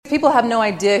People have no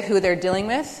idea who they're dealing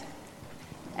with,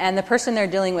 and the person they're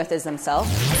dealing with is themselves.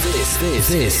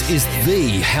 This is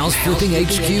the House Flipping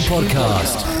HQ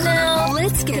podcast. Now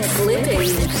let's get flipping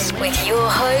with your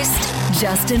host,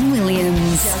 Justin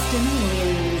Williams.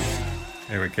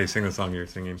 Anyway, Kay, sing the song you're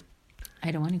singing.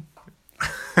 I don't want to.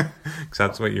 Because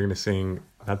that's what you're going to sing.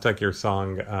 That's like your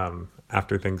song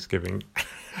after Thanksgiving.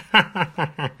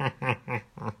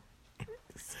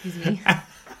 Excuse me.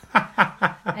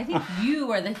 I think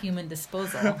you are the human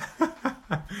disposal.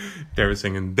 They were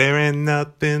singing, "There ain't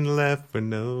nothing left for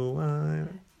no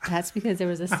one." That's because there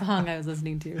was a song I was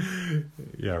listening to.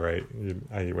 Yeah, right.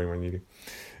 I eat way more than you do.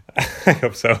 I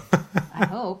hope so. I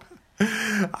hope.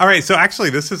 All right. So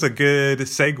actually, this is a good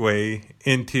segue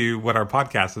into what our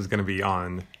podcast is going to be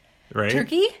on, right?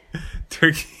 Turkey?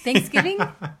 Thanksgiving?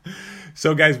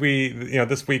 So guys,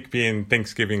 this week being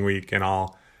Thanksgiving week and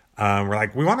all, we're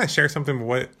like, we want to share something.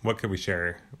 What could we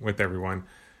share with everyone?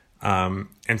 And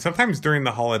sometimes during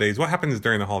the holidays, what happens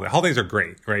during the holiday? Holidays are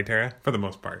great, right, Tara? For the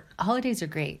most part. Holidays are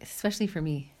great, especially for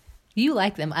me. You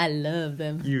like them. I love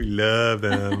them. You love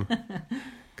them.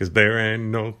 Because there ain't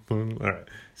no fun. All right.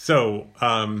 So,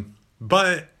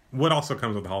 but what also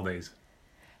comes with the holidays?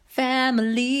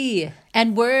 Family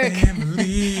and work.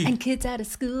 Family. And kids out of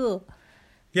school.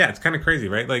 Yeah, it's kind of crazy,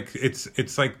 right? Like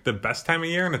it's like the best time of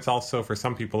year, and it's also for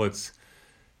some people it's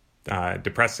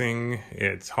depressing.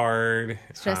 It's hard,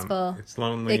 stressful. It's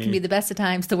lonely. It can be the best of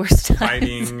times, the worst of times.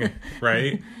 Fighting,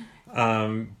 right?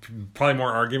 Probably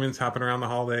more arguments happen around the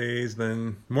holidays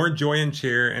than more joy and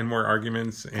cheer, and more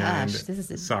arguments and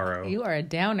sorrow. You are a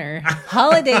downer,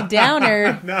 holiday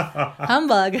downer. No,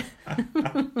 humbug.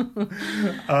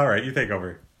 All right, you take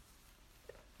over.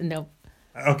 Nope.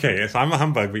 Okay, so I'm a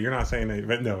humbug, but you're not saying it.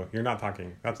 But no, you're not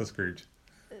talking. That's a Scrooge.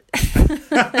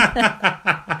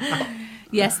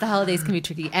 Yes, the holidays can be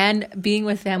tricky. And being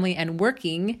with family and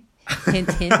working, hint,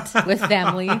 with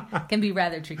family can be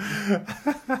rather tricky.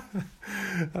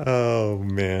 Oh,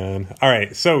 man. All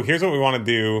right, so here's what we want to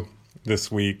do this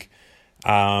week.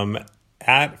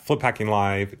 At Flip Hacking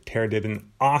Live, Tara did an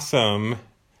awesome,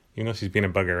 she's being a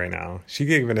bugger right now. She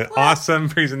gave an awesome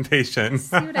presentation.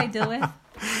 See what I deal with?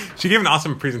 She gave an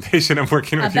awesome presentation of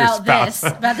working with your spouse.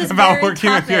 About this very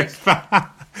working topic. with your spouse.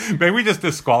 Maybe we just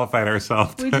disqualified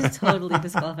ourselves. We just totally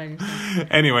disqualified ourselves.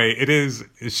 Anyway,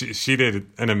 she did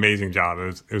an amazing job.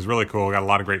 It was really cool. Got a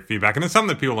lot of great feedback. And it's something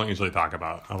that people don't usually talk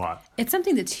about a lot. It's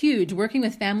something that's huge. Working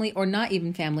with family, or not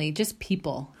even family, just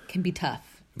people, can be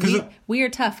tough. We are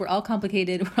tough. We're all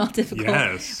complicated. We're all difficult.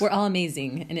 Yes. We're all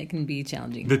amazing, and it can be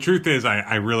challenging. The truth is,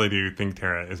 I really do think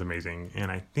Tara is amazing, and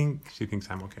I think she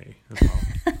thinks I'm okay as well.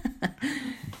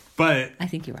 But I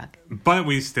think you rock. But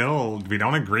we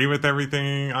don't agree with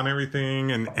everything,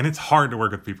 and it's hard to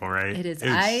work with people, right? It is.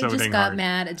 I just got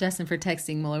mad at Justin for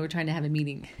texting while we were trying to have a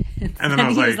meeting. And then I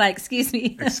was he was like, excuse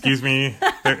me. Excuse me.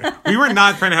 We were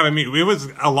not trying to have a meeting. It was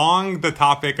along the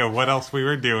topic of what else we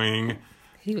were doing.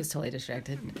 He was totally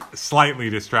distracted.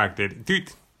 Slightly distracted.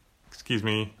 Dude, excuse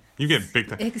me. You get big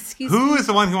time. Excuse me. Who is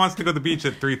the one who wants to go to the beach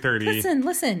at 3:30?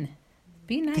 Listen.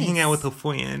 Be nice. Hang out with a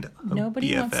friend.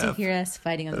 Nobody wants to hear us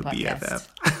fighting on the podcast.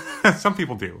 Some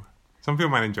people do. Some people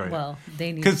might enjoy it. Well,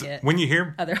 they need to get because when you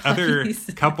hear other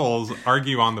couples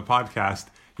argue on the podcast,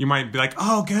 you might be like,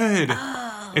 oh, good.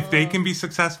 Oh. If they can be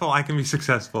successful, I can be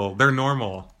successful. They're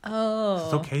normal. Oh.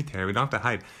 It's okay, Tara. We don't have to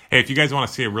hide. Hey, if you guys want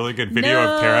to see a really good video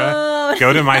of Tara,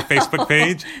 go to my Facebook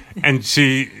page. And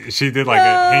she did like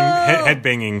a head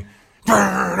banging.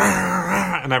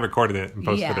 And I recorded it and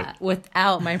posted it.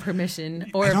 Without my permission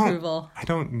or approval.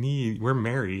 We're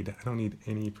married. I don't need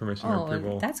any permission or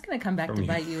approval. That's going to come back to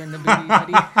bite you in the booty,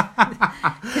 buddy.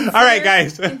 All right,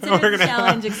 guys.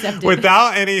 Challenge accepted.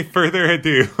 Without any further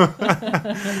ado,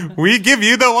 we give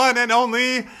you the one and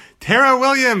only Tara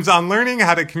Williams on learning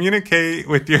how to communicate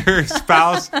with your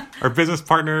spouse or business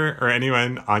partner or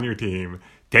anyone on your team.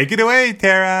 Take it away,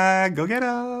 Tara. Go get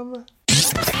them.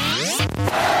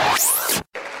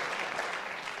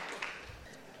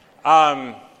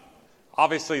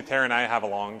 Obviously, Tara and I have a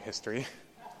long history.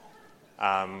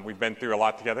 We've been through a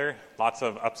lot together, lots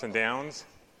of ups and downs.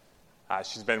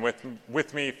 She's been with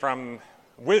me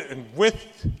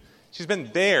she's been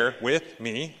there with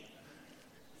me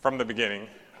from the beginning.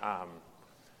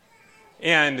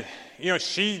 And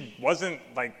she wasn't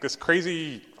like this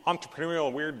crazy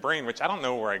entrepreneurial weird brain, which I don't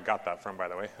know where I got that from, by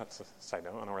the way. That's a side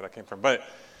note. I don't know where that came from. But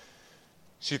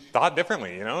she thought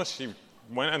differently, She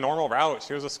went a normal route.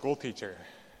 She was a school teacher.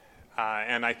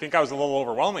 And I think I was a little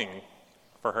overwhelming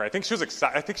for her. I think she was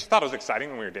excited. I think she thought it was exciting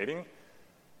when we were dating.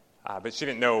 But she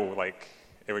didn't know, like,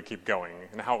 it would keep going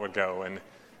and how it would go. And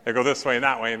it'd go this way and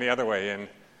that way and the other way. And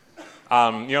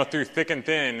through thick and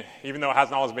thin, even though it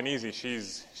hasn't always been easy,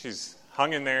 she's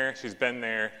hung in there, she's been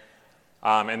there,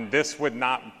 and this would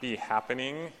not be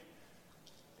happening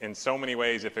in so many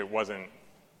ways if it wasn't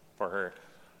for her.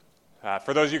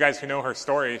 For those of you guys who know her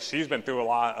story, she's been through a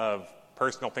lot of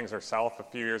personal things herself. A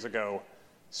few years ago,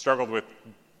 struggled with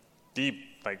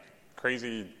deep,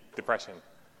 crazy depression,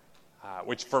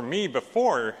 which for me,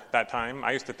 before that time,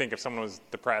 I used to think if someone was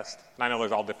depressed, and I know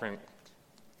there's all different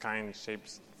kinds,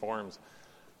 shapes, forms,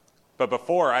 but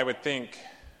before I would think,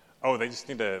 oh, they just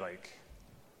need to,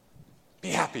 be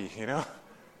happy, all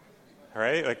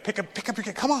right? Pick up your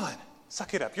kid, come on,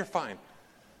 suck it up, you're fine.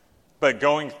 But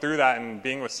going through that and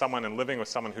being with someone and living with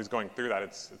someone who's going through that,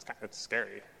 it's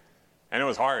scary. And it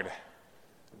was hard.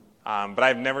 But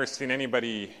I've never seen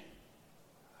anybody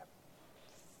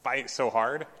fight so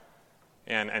hard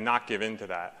and not give in to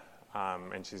that.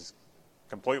 And she's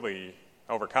completely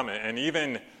overcome it. And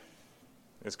even,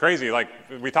 it's crazy,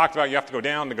 we talked about you have to go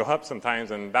down to go up sometimes,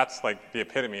 and that's the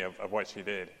epitome of what she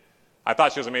did. I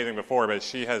thought she was amazing before, but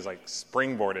she has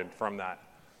springboarded from that.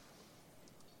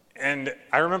 And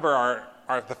I remember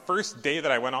the first day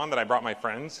that I went on that I brought my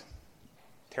friends,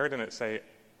 Tara didn't say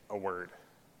a word.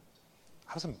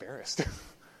 I was embarrassed.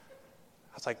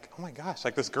 I was like, oh my gosh,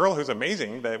 this girl who's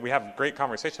amazing, that we have great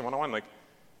conversation one-on-one,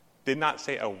 did not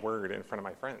say a word in front of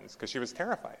my friends because she was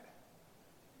terrified.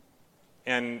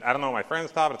 And I don't know what my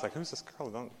friends thought, but it's who's this girl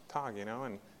who don't talk,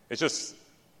 And it's just,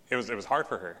 it was hard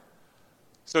for her.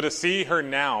 So to see her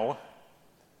now,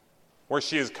 where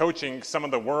she is coaching some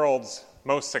of the world's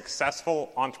most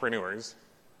successful entrepreneurs.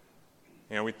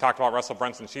 We talked about Russell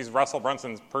Brunson. She's Russell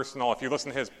Brunson's personal, if you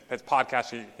listen to his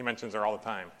podcast, he mentions her all the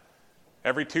time.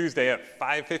 Every Tuesday at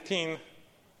 5:15,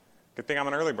 good thing I'm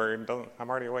an early bird, I'm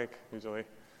already awake usually.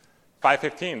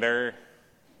 5:15,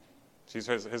 she's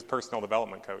his personal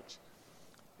development coach.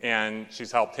 And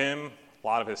she's helped him, a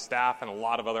lot of his staff, and a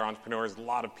lot of other entrepreneurs, a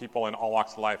lot of people in all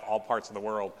walks of life, all parts of the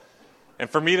world. And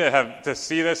for me to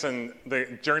see this and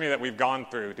the journey that we've gone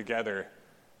through together,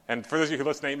 and for those of you who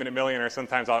listen to 8 Minute Millionaire,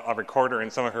 sometimes I'll record her in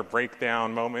some of her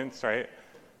breakdown moments, right?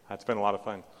 That's been a lot of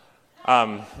fun.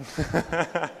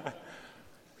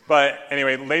 But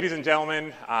anyway, ladies and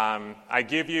gentlemen, I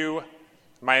give you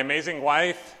my amazing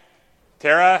wife,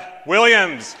 Tara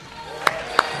Williams.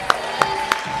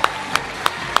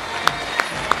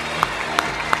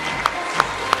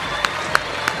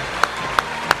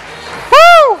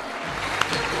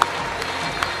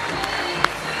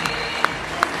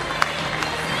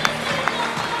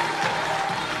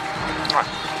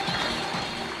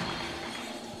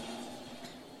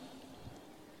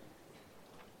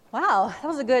 Wow, that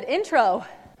was a good intro.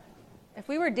 If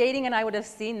we were dating and I would have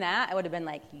seen that, I would have been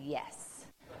like, yes,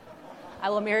 I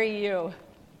will marry you.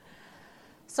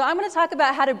 So I'm going to talk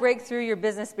about how to break through your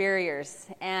business barriers.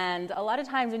 And a lot of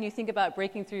times when you think about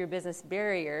breaking through your business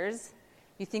barriers,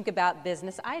 you think about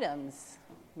business items,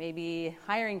 maybe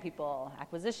hiring people,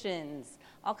 acquisitions,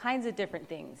 all kinds of different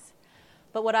things.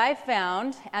 But what I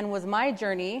found, and was my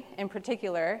journey in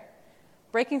particular,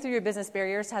 breaking through your business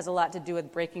barriers has a lot to do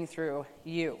with breaking through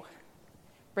you,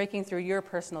 breaking through your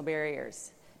personal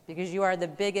barriers, because you are the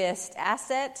biggest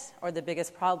asset or the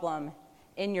biggest problem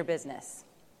in your business.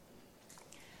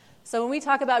 So when we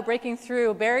talk about breaking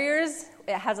through barriers,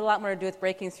 it has a lot more to do with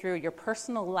breaking through your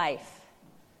personal life.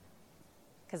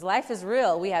 Because life is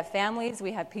real. We have families,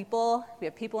 we have people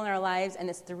in our lives, and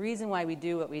it's the reason why we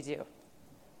do what we do.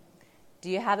 Do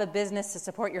you have a business to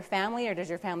support your family, or does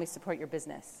your family support your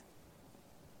business?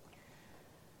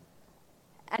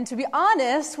 And to be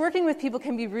honest, working with people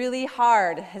can be really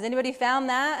hard. Has anybody found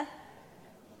that?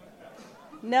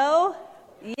 No?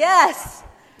 Yes.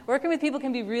 Working with people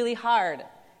can be really hard,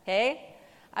 okay?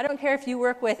 I don't care if you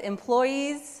work with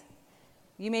employees.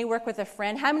 You may work with a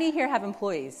friend. How many here have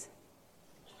employees?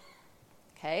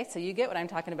 Okay, so you get what I'm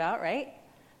talking about, right?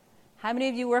 How many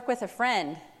of you work with a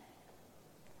friend?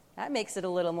 That makes it a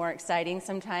little more exciting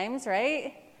sometimes,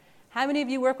 right? How many of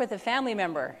you work with a family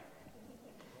member?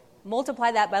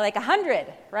 Multiply that by 100,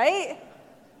 right?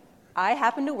 I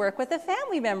happen to work with a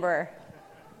family member.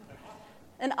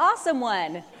 An awesome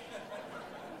one.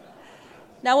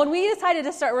 Now, when we decided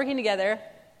to start working together,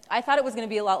 I thought it was going to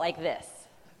be a lot like this.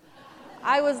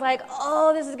 I was like,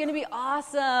 oh, this is going to be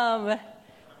awesome.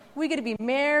 We get to be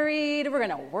married. We're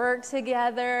going to work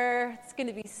together. It's going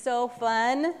to be so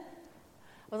fun. I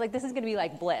was like, this is going to be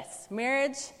like bliss.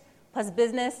 Marriage plus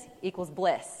business equals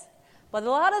bliss. But a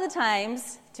lot of the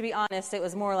times, to be honest, it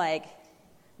was more like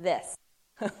this.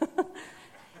 It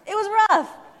was rough.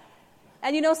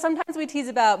 And sometimes we tease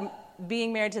about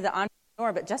being married to the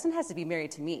entrepreneur, but Justin has to be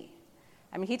married to me.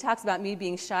 I mean, he talks about me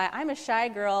being shy. I'm a shy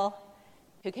girl,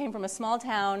 who came from a small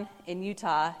town in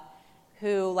Utah,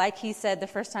 who, like he said, the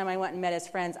first time I went and met his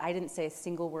friends, I didn't say a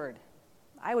single word.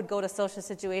 I would go to social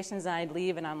situations and I'd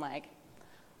leave and I'm like,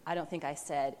 I don't think I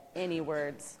said any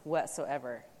words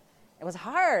whatsoever. It was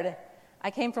hard. I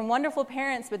came from wonderful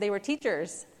parents, but they were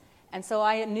teachers. And so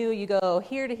I knew you go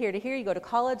here to here to here, you go to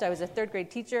college. I was a third grade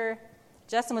teacher.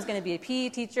 Justin was going to be a PE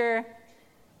teacher.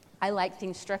 I like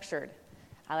things structured.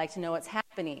 I like to know what's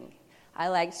happening. I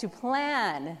like to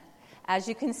plan. As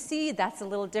you can see, that's a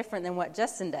little different than what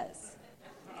Justin does.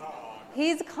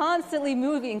 He's constantly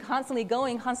moving, constantly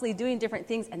going, constantly doing different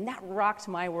things, and that rocked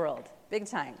my world big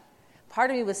time. Part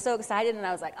of me was so excited, and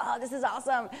I was like, oh, this is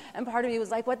awesome. And part of me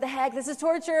was like, what the heck? This is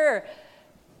torture.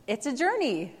 It's a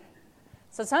journey.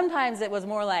 So sometimes it was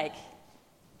more like,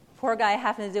 poor guy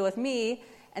having to deal with me,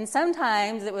 and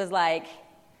sometimes it was like,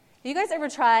 have you guys ever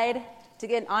tried to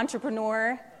get an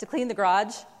entrepreneur to clean the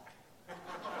garage?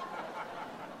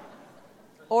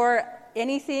 Or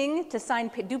anything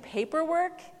to do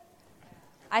paperwork?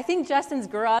 I think Justin's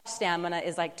garage stamina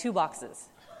is like 2 boxes.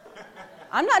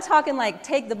 I'm not talking like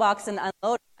take the box and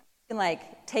unload it. I'm talking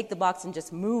like take the box and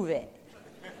just move it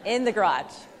in the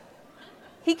garage.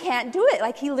 He can't do it.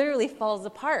 Like he literally falls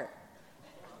apart.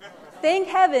 Thank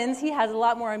heavens he has a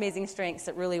lot more amazing strengths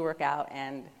that really work out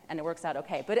and it works out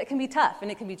okay. But it can be tough and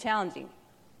it can be challenging.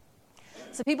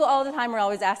 So people all the time are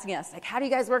always asking us, like, how do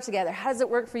you guys work together? How does it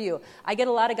work for you? I get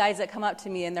a lot of guys that come up to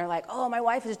me and they're like, oh, my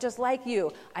wife is just like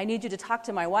you. I need you to talk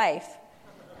to my wife.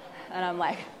 And I'm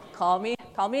like, call me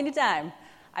anytime.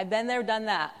 I've been there, done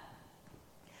that.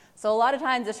 So a lot of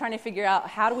times it's trying to figure out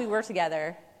how do we work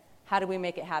together? How do we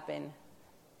make it happen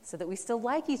so that we still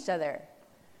like each other?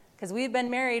 Because we've been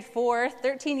married for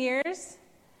 13 years.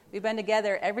 We've been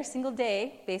together every single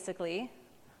day, basically,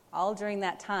 all during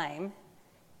that time.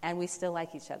 And we still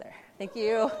like each other. Thank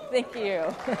you. Thank you.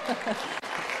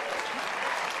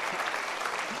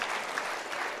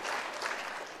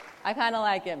 I kind of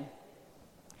like him.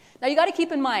 Now, you got to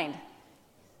keep in mind,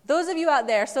 those of you out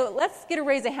there, so let's get a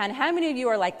raise of hand. How many of you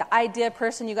are like the idea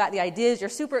person? You got the ideas, you're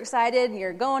super excited, and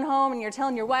you're going home, and you're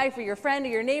telling your wife or your friend or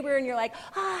your neighbor, and you're like,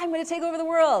 I'm going to take over the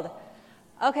world.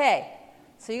 Okay,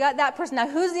 so you got that person. Now,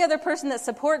 who's the other person that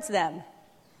supports them?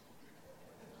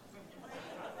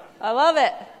 I love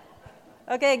it.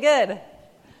 Okay, good.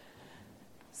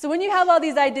 So when you have all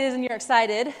these ideas and you're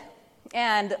excited,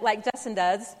 and like Justin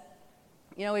does,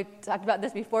 you know, we've talked about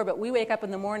this before, but we wake up in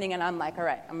the morning and I'm like, all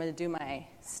right, I'm going to do my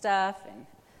stuff and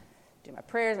do my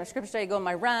prayers, my scripture study, go on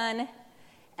my run.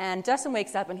 And Justin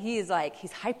wakes up and he's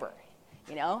hyper,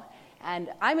 you know? And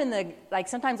I'm in the, like,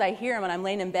 sometimes I hear him and I'm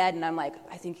laying in bed and I'm like,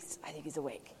 I think he's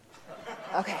awake.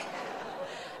 Okay.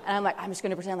 And I'm like, I'm just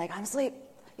going to pretend like I'm asleep.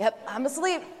 Yep, I'm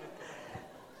asleep.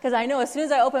 Because I know as soon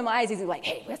as I open my eyes, he's like,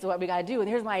 hey, that's what we got to do, and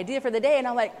here's my idea for the day. And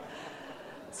I'm like,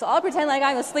 so I'll pretend like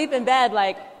I'm asleep in bed,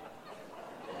 like,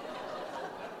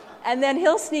 and then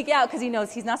he'll sneak out because he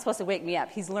knows he's not supposed to wake me up.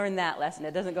 He's learned that lesson.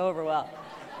 It doesn't go over well.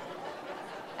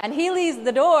 And he leaves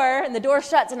the door, and the door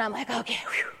shuts, and I'm like, okay,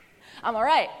 whew, I'm all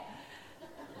right.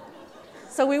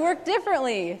 So we work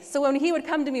differently. So when he would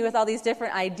come to me with all these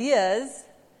different ideas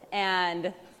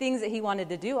and things that he wanted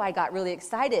to do, I got really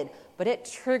excited. But it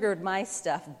triggered my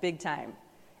stuff big time.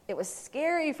 It was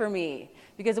scary for me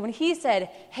because when he said,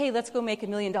 hey, let's go make $1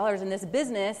 million in this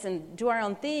business and do our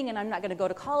own thing, and I'm not going to go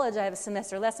to college, I have a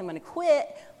semester less, I'm going to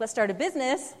quit, let's start a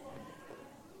business,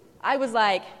 I was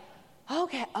like,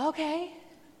 okay, all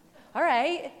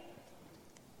right.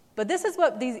 But this is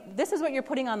what you're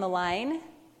putting on the line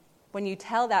when you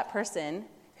tell that person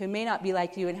who may not be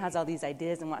like you and has all these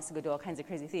ideas and wants to go do all kinds of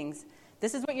crazy things.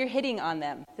 This is what you're hitting on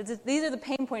them. These are the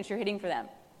pain points you're hitting for them.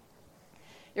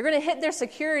 You're going to hit their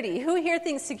security. Who here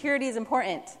thinks security is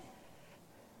important?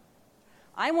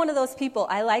 I'm one of those people.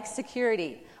 I like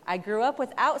security. I grew up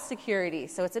without security,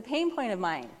 so it's a pain point of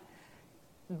mine.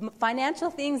 Financial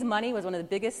things, money, was one of the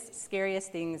biggest,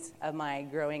 scariest things of my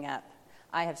growing up.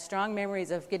 I have strong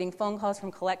memories of getting phone calls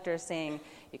from collectors saying,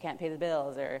 you can't pay the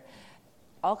bills, or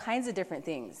all kinds of different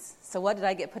things. So what did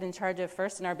I get put in charge of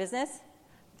first in our business?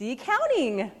 The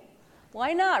accounting.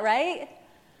 Why not, right?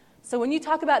 So when you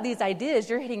talk about these ideas,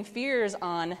 you're hitting fears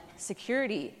on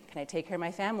security. Can I take care of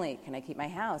my family? Can I keep my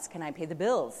house? Can I pay the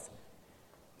bills?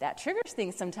 That triggers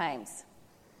things sometimes.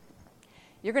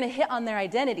 You're going to hit on their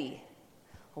identity.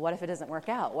 Well, what if it doesn't work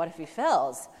out? What if he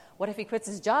fails? What if he quits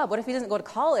his job? What if he doesn't go to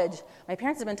college? My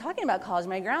parents have been talking about college.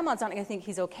 My grandma's not going to think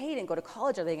he's okay. He didn't go to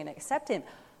college. Are they going to accept him?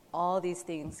 All these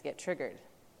things get triggered.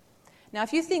 Now,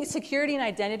 if you think security and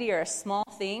identity are a small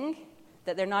thing,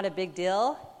 that they're not a big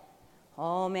deal,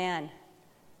 oh man,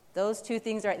 those two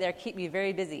things right there keep me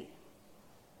very busy.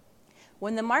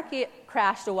 When the market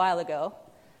crashed a while ago,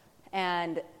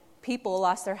 And people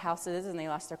lost their houses and they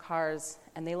lost their cars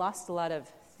and they lost a lot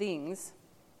of things.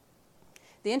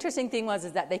 The interesting thing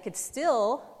was that they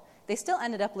still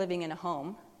ended up living in a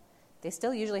home. They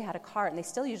still usually had a car and they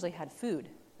still usually had food,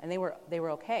 and they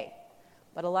were okay.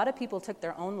 But a lot of people took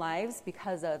their own lives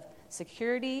because of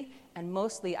security and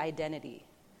mostly identity.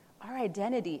 Our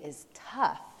identity is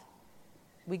tough.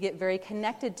 We get very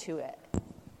connected to it.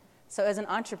 So as an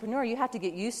entrepreneur, you have to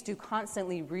get used to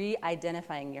constantly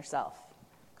re-identifying yourself,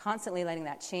 constantly letting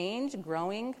that change,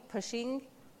 growing, pushing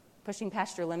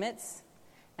past your limits.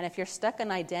 And if you're stuck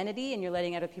in identity and you're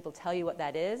letting other people tell you what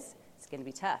that is, it's going to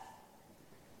be tough.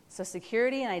 So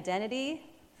security and identity,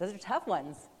 those are tough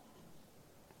ones.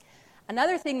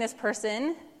 Another thing this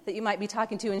person that you might be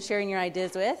talking to and sharing your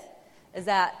ideas with is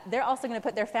that they're also going to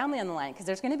put their family on the line because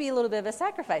there's going to be a little bit of a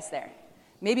sacrifice there.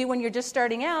 Maybe when you're just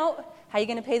starting out, how are you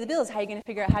going to pay the bills? How are you going to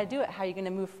figure out how to do it? How are you going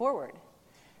to move forward?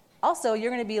 Also,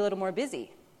 you're going to be a little more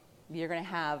busy. You're going to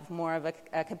have more of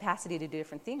a capacity to do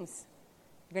different things.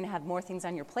 You're going to have more things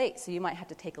on your plate, so you might have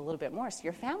to take a little bit more. So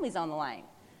your family's on the line.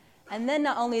 And then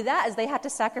not only that, is they have to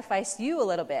sacrifice you a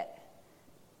little bit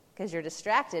because you're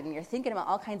distracted and you're thinking about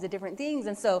all kinds of different things.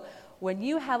 And so when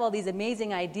you have all these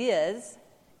amazing ideas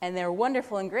and they're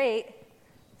wonderful and great,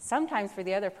 sometimes for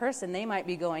the other person, they might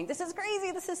be going, this is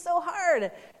crazy, this is so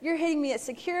hard. You're hitting me at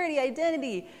security,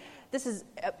 identity. This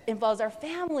involves our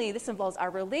family, this involves our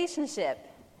relationship.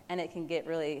 And it can get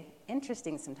really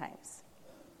interesting sometimes.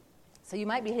 So you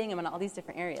might be hitting them in all these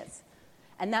different areas.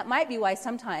 And that might be why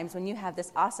sometimes when you have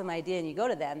this awesome idea and you go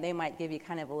to them, they might give you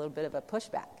kind of a little bit of a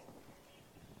pushback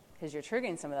because you're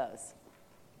triggering some of those.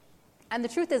 And the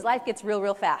truth is life gets real,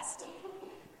 real fast.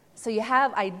 So you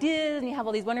have ideas and you have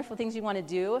all these wonderful things you want to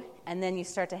do, and then you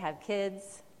start to have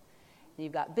kids, and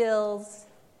you've got bills,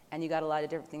 and you've got a lot of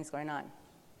different things going on.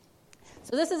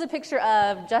 So this is a picture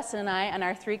of Justin and I and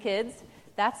our 3 kids.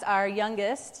 That's our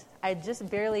youngest. I just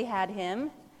barely had him,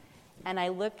 and I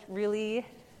look really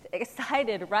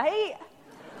excited, right?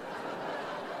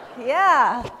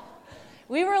 Yeah.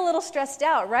 We were a little stressed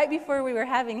out. Right before we were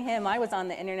having him, I was on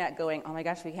the internet going, oh my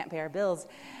gosh, we can't pay our bills,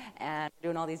 and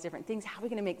doing all these different things. How are we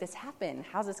going to make this happen?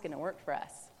 How's this going to work for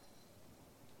us?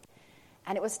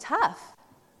 And it was tough.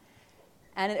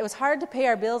 And it was hard to pay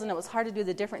our bills, and it was hard to do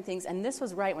the different things, and this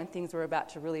was right when things were about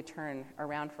to really turn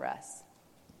around for us.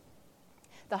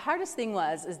 The hardest thing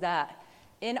is that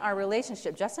in our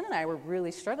relationship, Justin and I were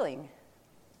really struggling.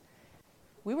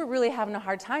 We were really having a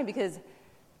hard time because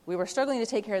we were struggling to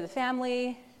take care of the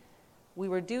family. We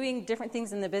were doing different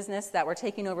things in the business that were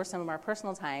taking over some of our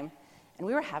personal time, and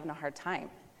we were having a hard time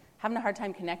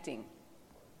connecting.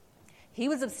 He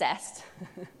was obsessed.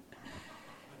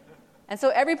 And so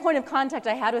every point of contact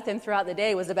I had with him throughout the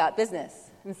day was about business.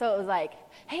 And so it was like,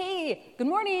 hey, good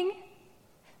morning.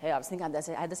 Hey, I was thinking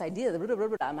I had this idea.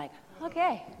 I'm like,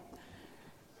 okay.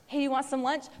 Hey, you want some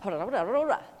lunch?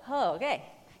 Oh, okay.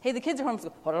 Hey, the kids are home.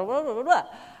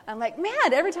 I'm like,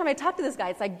 man, every time I talk to this guy,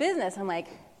 it's like business. I'm like,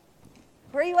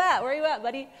 where are you at? Where are you at,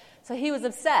 buddy? So he was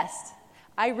obsessed.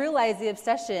 I realized the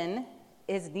obsession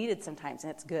is needed sometimes,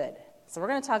 and it's good. So we're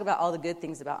going to talk about all the good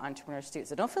things about entrepreneurs too.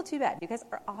 So don't feel too bad. You guys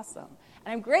are awesome.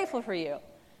 And I'm grateful for you.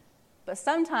 But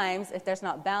sometimes, if there's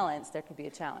not balance, there could be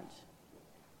a challenge.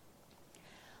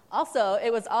 Also,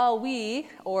 it was all we,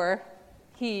 or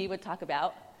he, would talk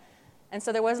about. And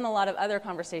so there wasn't a lot of other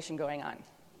conversation going on.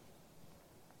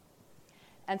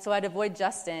 And so I'd avoid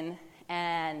Justin,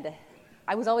 and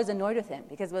I was always annoyed with him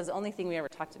because it was the only thing we ever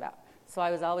talked about. So I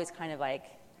was always kind of like,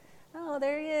 oh,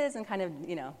 there he is, and kind of,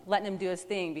 letting him do his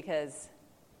thing because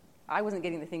I wasn't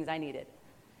getting the things I needed.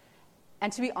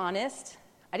 And to be honest,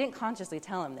 I didn't consciously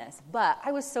tell him this, but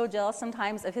I was so jealous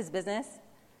sometimes of his business.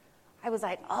 I was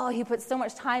like, oh, he put so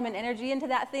much time and energy into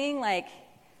that thing,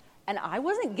 and I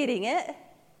wasn't getting it.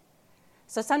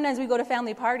 So sometimes we'd go to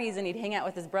family parties, and he'd hang out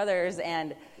with his brothers,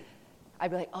 and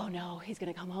I'd be like, oh, no, he's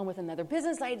going to come home with another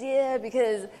business idea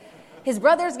because his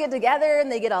brothers get together,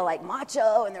 and they get all,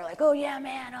 macho, and they're like, oh, yeah,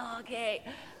 man, oh, okay.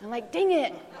 I'm like, dang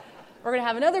it. We're going to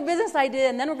have another business idea,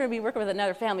 and then we're going to be working with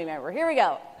another family member. Here we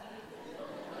go.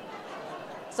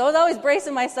 So I was always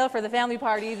bracing myself for the family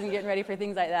parties and getting ready for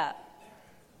things like that.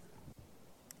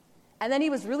 And then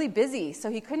he was really busy, so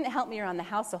he couldn't help me around the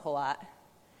house a whole lot.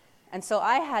 And so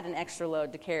I had an extra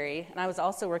load to carry, and I was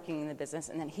also working in the business,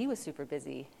 and then he was super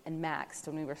busy and maxed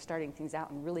when we were starting things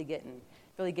out and really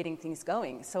getting things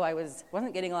going. So I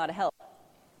wasn't getting a lot of help.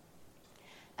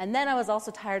 And then I was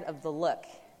also tired of the look.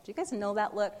 Do you guys know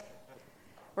that look?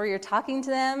 Where you're talking to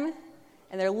them,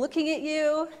 and they're looking at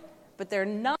you, but they're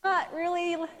not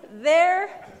really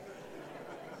there.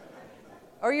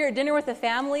 Or you're at dinner with the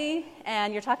family,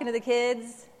 and you're talking to the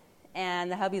kids,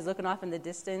 and the hubby's looking off in the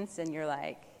distance, and you're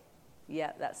like,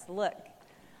 yeah, that's the look.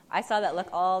 I saw that look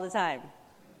all the time.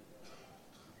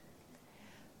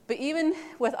 But even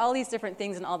with all these different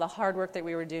things and all the hard work that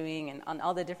we were doing and on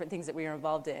all the different things that we were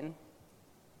involved in,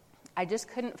 I just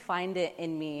couldn't find it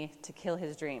in me to kill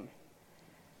his dream.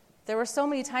 There were so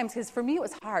many times, because for me it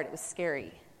was hard, it was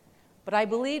scary. But I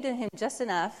believed in him just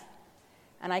enough,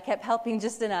 and I kept helping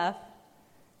just enough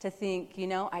to think,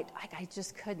 I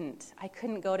just couldn't. I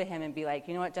couldn't go to him and be like,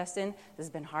 you know what, Justin, this has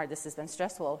been hard, this has been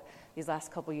stressful these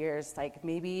last couple years. Like,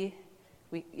 maybe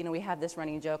we have this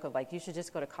running joke of like, you should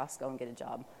just go to Costco and get a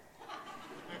job.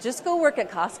 Just go work at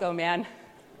Costco, man.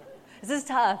 This is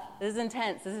tough, this is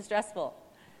intense, this is stressful.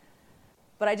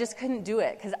 But I just couldn't do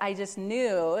it, because I just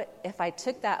knew if I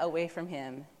took that away from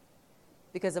him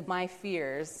because of my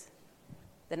fears,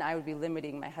 then I would be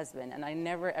limiting my husband, and I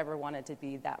never ever wanted to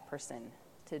be that person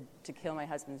to kill my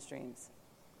husband's dreams.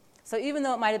 So even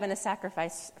though it might have been a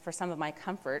sacrifice for some of my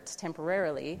comfort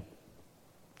temporarily,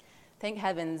 thank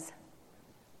heavens,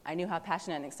 I knew how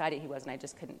passionate and excited he was, and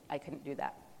I couldn't do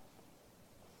that.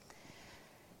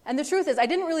 And the truth is, I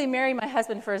didn't really marry my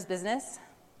husband for his business.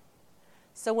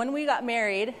 So when we got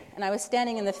married, and I was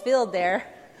standing in the field there,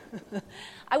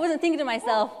 I wasn't thinking to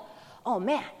myself, oh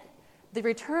man, the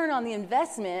return on the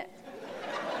investment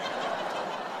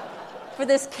for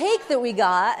this cake that we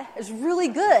got is really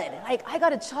good. Like, I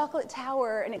got a chocolate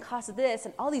tower, and it cost this,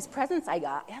 and all these presents I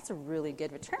got, that's a really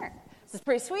good return. This is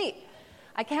pretty sweet.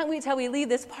 I can't wait till we leave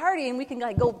this party, and we can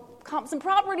go comp some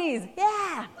properties.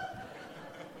 Yeah.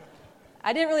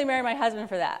 I didn't really marry my husband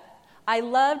for that. I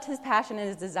loved his passion and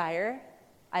his desire.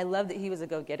 I loved that he was a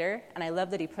go-getter, and I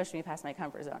loved that he pushed me past my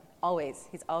comfort zone. Always.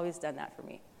 He's always done that for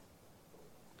me.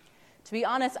 To be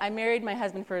honest, I married my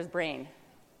husband for his brain.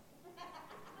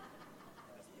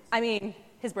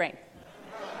 His brain.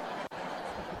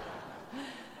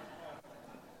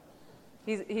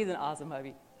 He's an awesome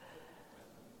hubby.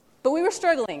 But we were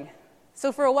struggling.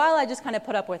 So for a while, I just kind of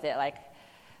put up with it. Like,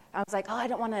 I was like, I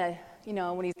don't want to,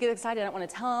 when he gets excited, I don't want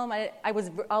to tell him. I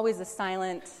was always the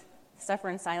silent, suffer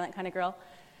in silent kind of girl.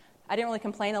 I didn't really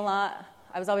complain a lot.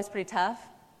 I was always pretty tough.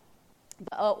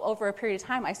 But over a period of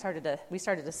time, we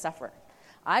started to suffer.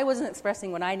 I wasn't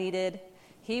expressing what I needed.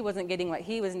 He wasn't getting what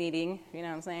he was needing. You know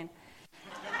what I'm saying?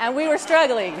 And we were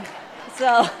struggling.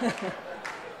 So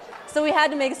we had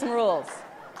to make some rules.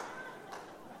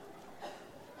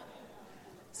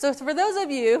 So for those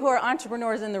of you who are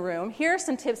entrepreneurs in the room, here are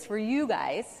some tips for you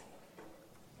guys.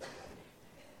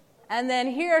 And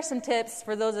then here are some tips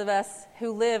for those of us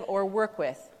who live or work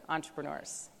with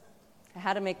entrepreneurs,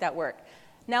 how to make that work.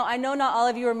 Now, I know not all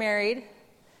of you are married.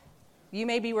 You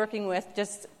may be working with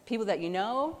just people that you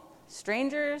know,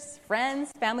 strangers,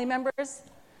 friends, family members,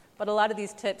 but a lot of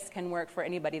these tips can work for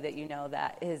anybody that you know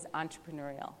that is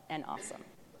entrepreneurial and awesome.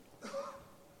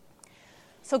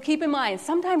 So keep in mind,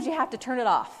 sometimes you have to turn it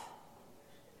off.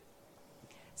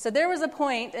 So there was a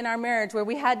point in our marriage where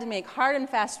we had to make hard and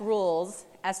fast rules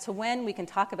as to when we can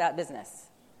talk about business,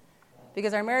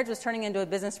 because our marriage was turning into a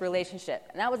business relationship,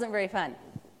 and that wasn't very fun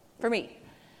for me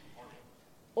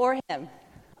or him.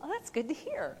 Oh, that's good to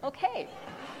hear. Okay.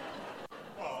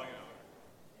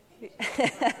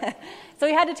 So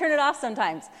we had to turn it off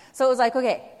sometimes. So it was like,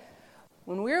 okay,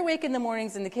 when we're awake in the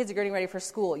mornings and the kids are getting ready for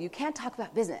school, you can't talk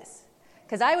about business.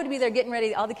 Because I would be there getting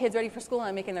ready, all the kids ready for school, and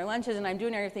I'm making their lunches, and I'm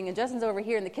doing everything, and Justin's over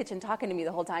here in the kitchen talking to me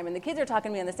the whole time, and the kids are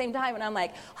talking to me at the same time, and I'm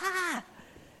like,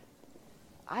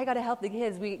 I got to help the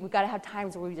kids. We've got to have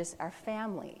times where we just are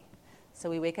family. So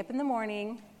we wake up in the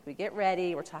morning, we get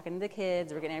ready, we're talking to the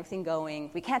kids, we're getting everything going.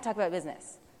 We can't talk about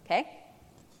business, okay?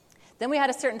 Then we had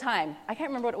a certain time. I can't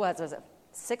remember what it was. Was it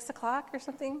 6 o'clock or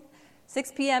something?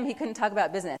 6 p.m., he couldn't talk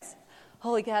about business.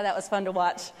 Holy cow, that was fun to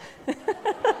watch.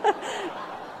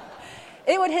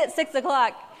 It would hit 6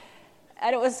 o'clock,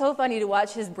 and it was so funny to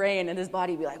watch his brain and his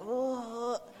body be like,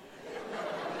 whoa.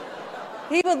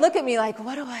 He would look at me like,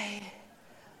 what do I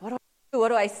do? What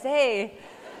do I say?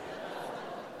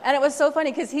 And it was so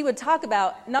funny because he would talk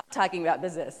about not talking about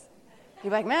business. He'd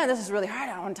be like, man, this is really hard.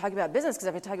 I don't want to talk about business, because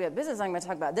if I talk about business, I'm going to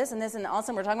talk about this, and all of a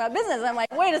sudden we're talking about business. And I'm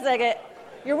like, wait a second.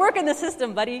 You're working the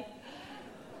system, buddy.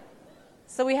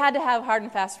 So we had to have hard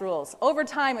and fast rules. Over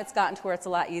time, it's gotten to where it's a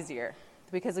lot easier,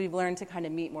 because we've learned to kind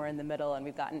of meet more in the middle, and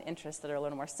we've gotten interests that are a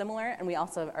little more similar, and we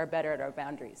also are better at our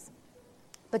boundaries.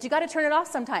 But you got to turn it off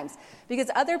sometimes,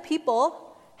 because other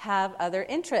people have other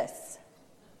interests,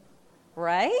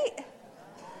 right?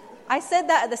 I said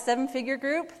that at the 7-figure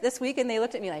group this week, and they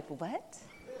looked at me like, what?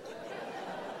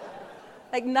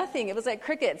 Like nothing. It was like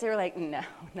crickets. They were like,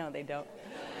 no, they don't.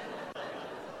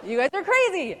 You guys are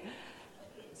crazy.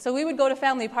 So we would go to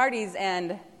family parties,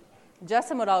 and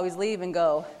Justin would always leave and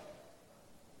go,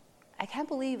 I can't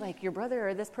believe like your brother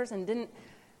or this person didn't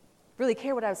really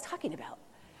care what I was talking about.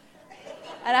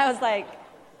 And I was like,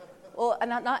 well,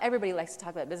 not everybody likes to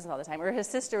talk about business all the time. Or his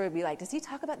sister would be like, does he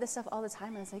talk about this stuff all the time?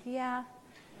 And I was like, yeah,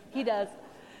 he does.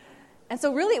 And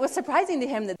so really it was surprising to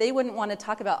him that they wouldn't want to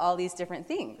talk about all these different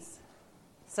things.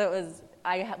 So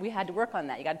we had to work on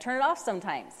that. You got to turn it off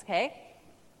sometimes, okay?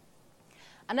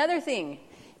 Another thing,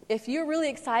 if you're really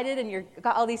excited and you've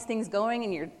got all these things going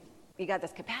and you got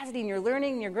this capacity and you're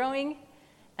learning and you're growing,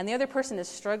 and the other person is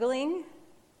struggling,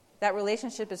 that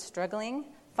relationship is struggling,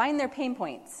 find their pain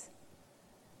points.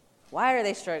 Why are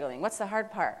they struggling? What's the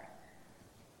hard part?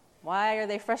 Why are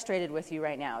they frustrated with you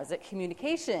right now? Is it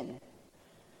communication?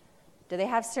 Do they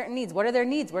have certain needs? What are their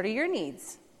needs? What are your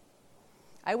needs?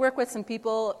 I work with some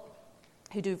people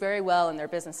who do very well in their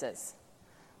businesses.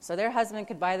 So their husband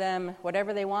could buy them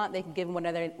whatever they want. They can give them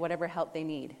whatever help they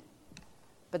need.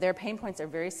 But their pain points are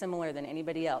very similar than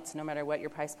anybody else, no matter what your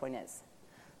price point is.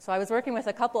 So I was working with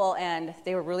a couple, and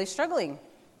they were really struggling.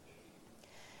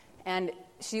 And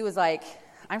she was like,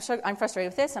 I'm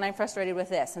frustrated with this, and I'm frustrated with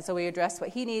this. And so we addressed what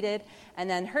he needed. And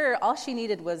then all she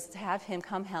needed was to have him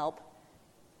come help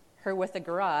her with the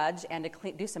garage and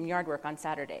to do some yard work on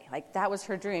Saturday. Like, that was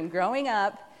her dream. Growing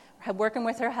up, working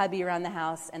with her hubby around the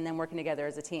house, and then working together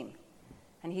as a team.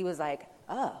 And he was like,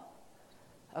 oh,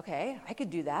 okay, I could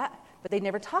do that. But they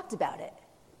never talked about it.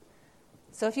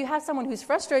 So if you have someone who's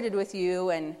frustrated with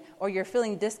you or you're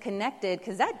feeling disconnected,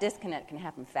 because that disconnect can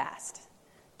happen fast.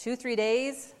 2-3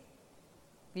 days,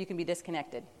 you can be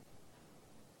disconnected.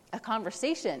 A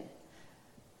conversation,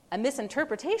 a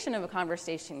misinterpretation of a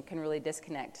conversation can really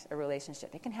disconnect a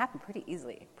relationship. It can happen pretty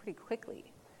easily, pretty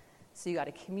quickly. So you got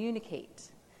to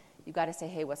communicate. You got to say,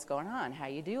 hey, what's going on? How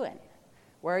you doing?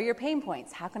 Where are your pain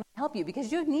points? How can I help you?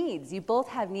 Because you have needs. You both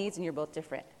have needs and you're both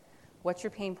different. What's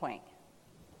your pain point?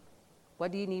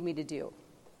 What do you need me to do?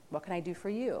 What can I do for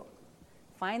you?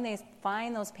 Find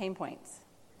those pain points,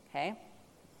 okay?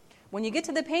 When you get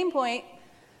to the pain point,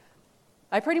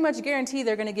 I pretty much guarantee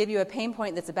they're going to give you a pain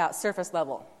point that's about surface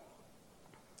level.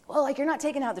 Well, like you're not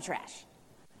taking out the trash.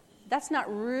 That's not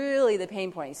really the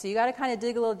pain point. So you got to kind of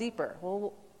dig a little deeper.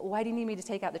 Well, why do you need me to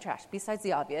take out the trash? Besides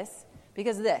the obvious.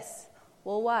 Because this.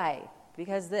 Well, why?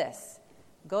 Because this.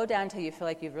 Go down until you feel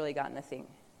like you've really gotten the thing.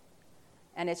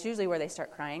 And it's usually where they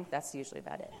start crying. That's usually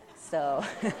about it. So,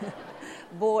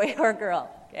 boy or girl,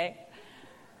 okay?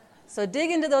 So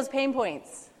dig into those pain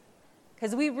points.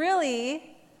 Because we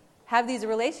really have these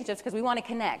relationships because we want to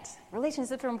connect.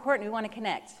 Relationships are important. We want to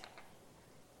connect.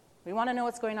 We want to know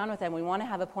what's going on with them. We want to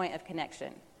have a point of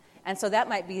connection. And so that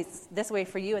might be this way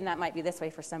for you, and that might be this way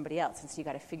for somebody else. And so you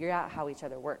got to figure out how each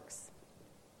other works.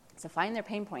 So find their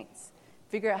pain points.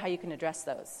 Figure out how you can address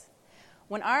those.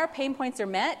 When our pain points are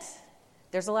met,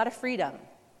 there's a lot of freedom.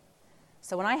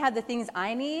 So when I have the things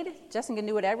I need, Justin can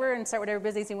do whatever and start whatever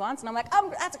business he wants. And I'm like,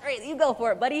 that's great. You go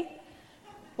for it, buddy.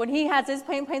 When he has his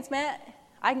pain points met,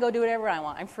 I can go do whatever I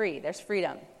want. I'm free. There's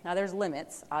freedom. Now, there's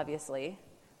limits, obviously,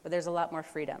 but there's a lot more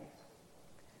freedom.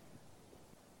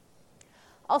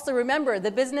 Also, remember,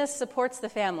 the business supports the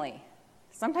family.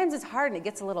 Sometimes it's hard and it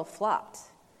gets a little flopped.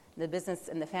 The business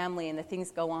and the family and the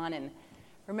things go on. And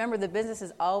remember, the business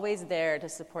is always there to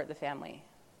support the family.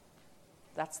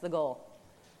 That's the goal.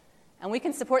 And we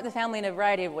can support the family in a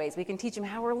variety of ways. We can teach them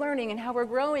how we're learning and how we're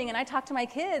growing. And I talk to my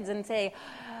kids and say,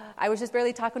 I was just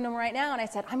barely talking to them right now, and I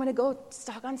said, I'm going to go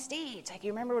talk on stage. Like,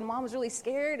 you remember when mom was really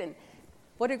scared? And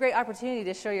what a great opportunity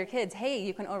to show your kids, hey,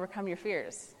 you can overcome your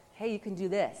fears. Hey, you can do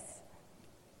this.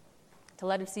 To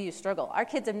let them see you struggle. Our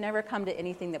kids have never come to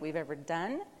anything that we've ever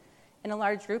done in a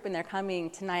large group, and they're coming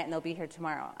tonight, and they'll be here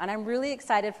tomorrow. And I'm really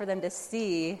excited for them to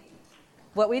see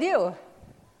what we do,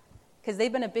 because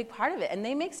they've been a big part of it, and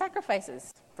they make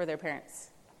sacrifices for their parents.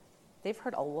 They've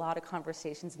heard a lot of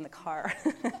conversations in the car.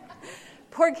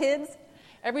 Poor kids.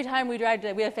 Every time we drive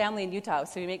we have family in Utah,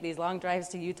 so we make these long drives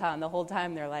to Utah, and the whole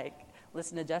time they're like,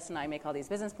 listen to Justin and I make all these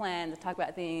business plans, talk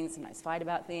about things, sometimes fight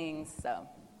about things. So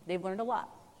they've learned a lot.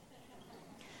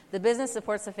 The business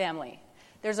supports the family.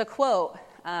 There's a quote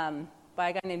by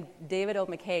a guy named David O.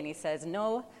 McKay, and he says,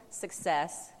 no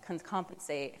success can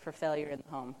compensate for failure in the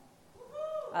home.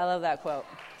 I love that quote.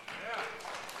 Yeah.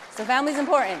 So family's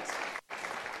important.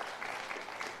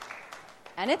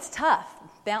 And it's tough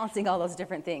balancing all those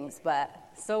different things, but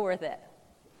so worth it.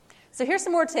 So here's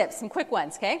some more tips, some quick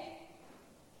ones, okay?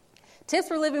 Tips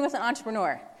for living with an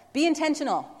entrepreneur. Be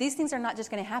intentional. These things are not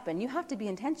just going to happen. You have to be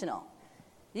intentional.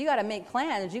 You got to make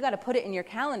plans. You got to put it in your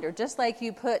calendar. Just like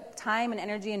you put time and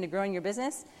energy into growing your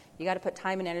business, you got to put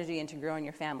time and energy into growing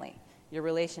your family, your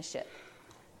relationship,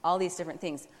 all these different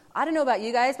things. I don't know about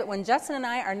you guys, but when Justin and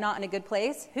I are not in a good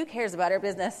place, who cares about our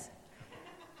business?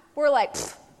 We're like,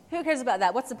 who cares about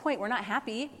that? What's the point? We're not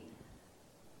happy.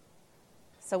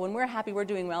 So when we're happy, we're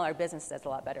doing well, our business does a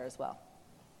lot better as well.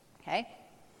 Okay?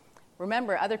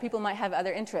 Remember, other people might have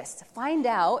other interests. Find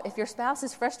out if your spouse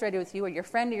is frustrated with you or your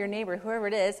friend or your neighbor, whoever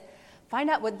it is, find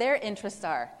out what their interests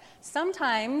are.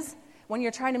 Sometimes when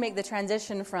you're trying to make the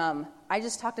transition from, I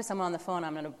just talked to someone on the phone,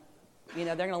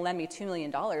 they're going to lend me $2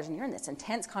 million, and you're in this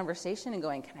intense conversation and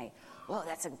going, whoa,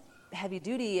 that's a heavy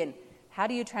duty. And how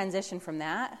do you transition from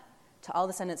that to all of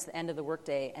a sudden it's the end of the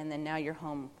workday, and then now you're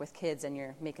home with kids and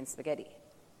you're making spaghetti?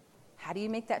 How do you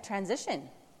make that transition?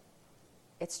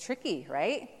 It's tricky,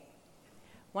 right?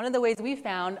 One of the ways we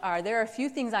found there are a few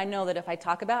things I know that if I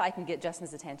talk about, I can get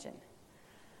Justin's attention.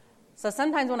 So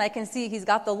sometimes when I can see he's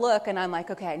got the look, and I'm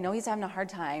like, okay, I know he's having a hard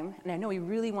time, and I know he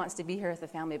really wants to be here with the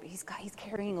family, but he's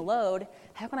carrying a load.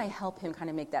 How can I help him kind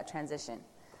of make that transition?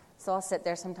 So I'll sit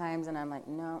there sometimes, and I'm like,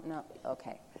 no,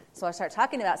 okay. So I start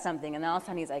talking about something, and then all of a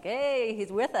sudden he's like, hey,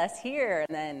 he's with us here.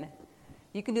 And then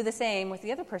you can do the same with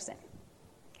the other person.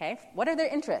 Okay? What are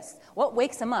their interests? What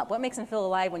wakes them up? What makes them feel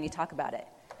alive when you talk about it?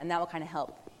 And that will kind of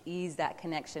help ease that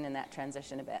connection and that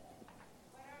transition a bit.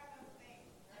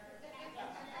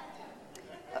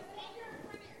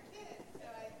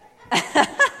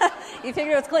 You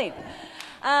figured it was clean.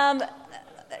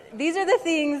 These are the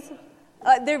things,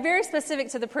 they're very specific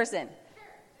to the person.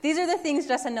 These are the things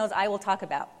Justin knows I will talk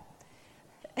about.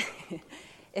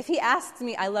 If he asks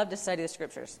me, I love to study the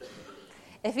scriptures.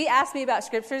 If he asks me about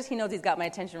scriptures, he knows he's got my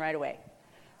attention right away.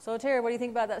 So, Terry, what do you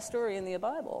think about that story in the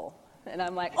Bible? And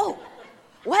I'm like, oh,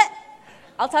 what?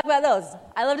 I'll talk about those.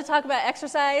 I love to talk about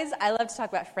exercise. I love to talk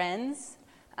about friends.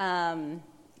 I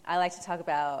like to talk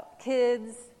about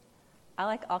kids. I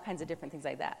like all kinds of different things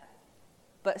like that.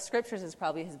 But scriptures is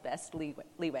probably his best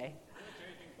leeway.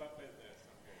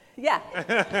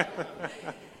 Yeah.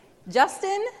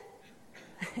 Justin,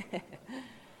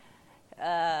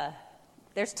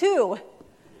 there's two.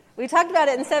 We talked about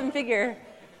it in Seven Figure.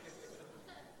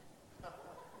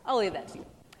 I'll leave that to you.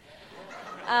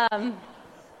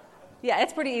 Yeah,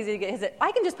 it's pretty easy to get his.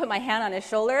 I can just put my hand on his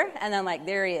shoulder, and then like,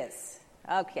 there he is.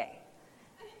 Okay.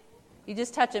 You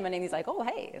just touch him, and then he's like, oh,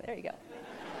 hey, there you go.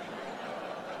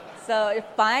 So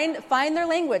find their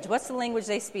language. What's the language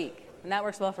they speak? And that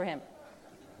works well for him.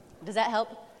 Does that help?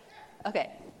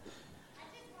 Okay.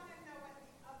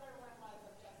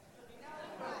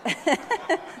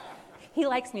 He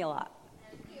likes me a lot.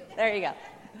 There you go.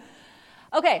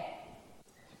 Okay.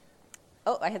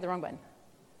 Oh, I hit the wrong button.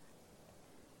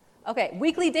 Okay,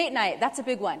 weekly date night. That's a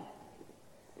big one.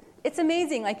 It's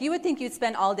amazing. Like, you would think you'd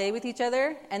spend all day with each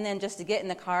other, and then just to get in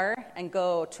the car and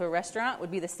go to a restaurant would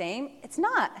be the same. It's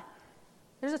not.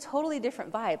 There's a totally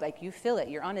different vibe. Like, you feel it.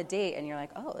 You're on a date, and you're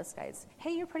like, oh, this guy's,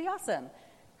 hey, you're pretty awesome.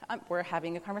 We're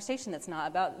having a conversation that's not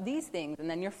about these things, and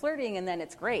then you're flirting, and then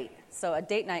it's great. So a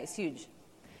date night is huge.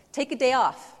 Take a day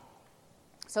off.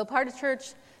 So part of church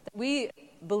that we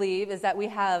believe is that we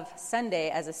have Sunday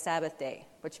as a Sabbath day,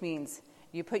 which means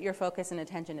you put your focus and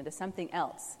attention into something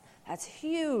else. That's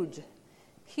huge,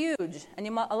 huge. And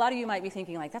a lot of you might be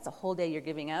thinking, like, that's a whole day you're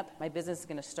giving up. My business is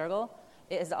going to struggle.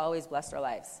 It has always blessed our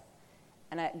lives.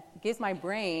 And it gives my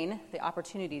brain the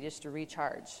opportunity just to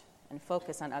recharge and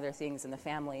focus on other things in the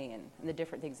family and the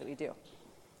different things that we do.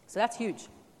 So that's huge.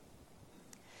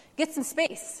 Get some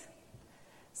space.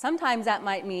 Sometimes that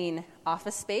might mean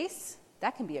office space.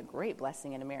 That can be a great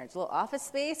blessing in a marriage. A little office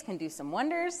space can do some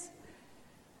wonders.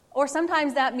 Or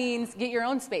sometimes that means get your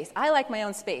own space. I like my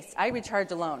own space. I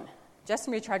recharge alone.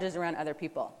 Justin recharges around other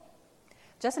people.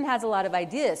 Justin has a lot of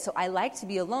ideas, so I like to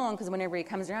be alone because whenever he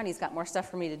comes around, he's got more stuff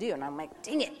for me to do. And I'm like,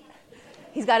 dang it.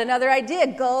 He's got another idea.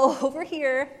 Go over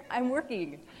here. I'm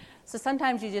working. So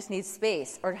sometimes you just need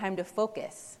space or time to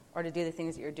focus or to do the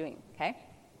things that you're doing, okay?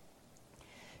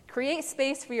 Create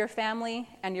space for your family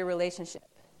and your relationship.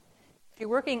 If you're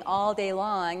working all day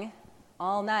long,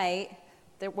 all night,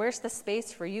 where's the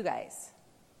space for you guys?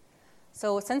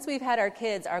 So since we've had our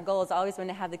kids, our goal has always been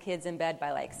to have the kids in bed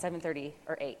by like 7:30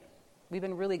 or 8. We've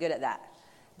been really good at that.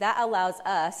 That allows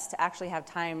us to actually have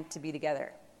time to be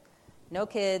together. No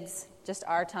kids, just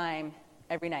our time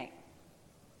every night.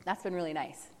 That's been really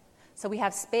nice. So we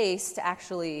have space to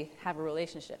actually have a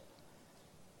relationship.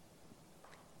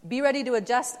 Be ready to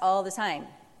adjust all the time.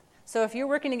 So if you're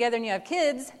working together and you have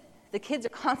kids, the kids are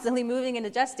constantly moving and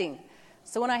adjusting.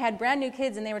 So when I had brand new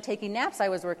kids and they were taking naps, I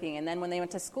was working. And then when they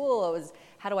went to school, it was,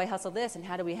 how do I hustle this? And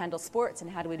how do we handle sports? And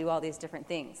how do we do all these different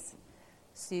things?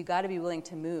 So you got to be willing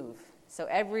to move. So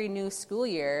every new school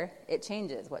year, it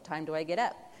changes. What time do I get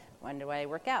up? When do I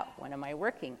work out? When am I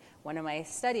working? When am I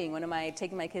studying? When am I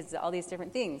taking my kids to all these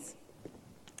different things?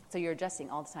 So you're adjusting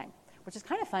all the time, which is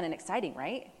kind of fun and exciting,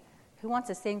 right? Who wants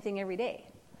the same thing every day?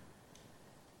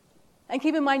 And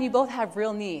keep in mind, you both have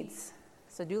real needs.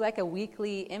 So do like a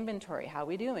weekly inventory. How are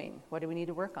we doing? What do we need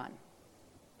to work on?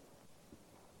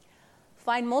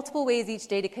 Find multiple ways each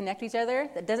day to connect with each other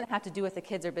that doesn't have to do with the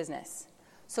kids or business.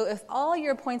 So if all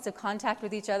your points of contact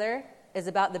with each other is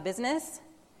about the business,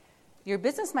 your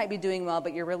business might be doing well,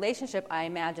 but your relationship, I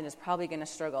imagine, is probably going to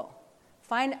struggle.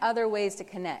 Find other ways to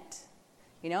connect.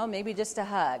 Maybe just a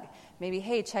hug. Maybe,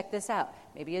 hey, check this out.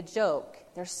 Maybe a joke.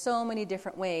 There's so many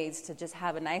different ways to just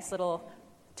have a nice little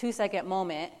 2-second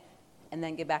moment and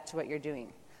then get back to what you're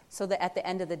doing. So that at the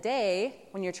end of the day,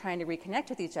 when you're trying to reconnect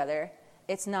with each other,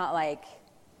 it's not like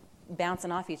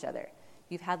bouncing off each other.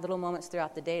 You've had little moments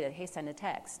throughout the day to, hey, send a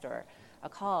text or a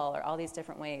call or all these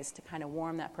different ways to kind of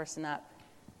warm that person up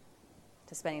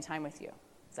to spending time with you.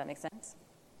 Does that make sense?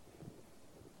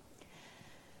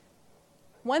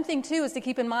 One thing, too, is to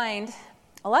keep in mind,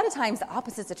 a lot of times the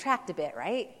opposites attract a bit,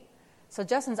 right? So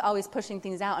Justin's always pushing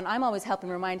things out, and I'm always helping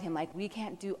remind him, we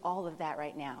can't do all of that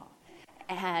right now.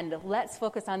 And let's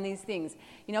focus on these things.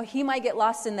 He might get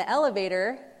lost in the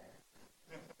elevator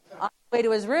on the way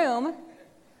to his room,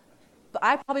 but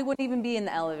I probably wouldn't even be in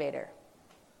the elevator.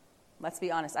 Let's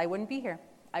be honest, I wouldn't be here.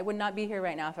 I would not be here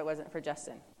right now if it wasn't for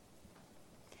Justin.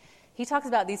 He talks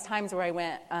about these times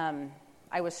where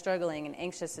I was struggling and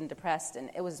anxious and depressed, and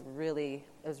it was really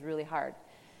hard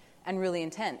and really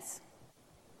intense.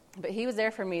 But he was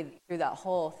there for me through that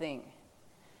whole thing.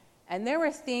 And there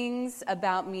were things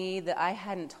about me that I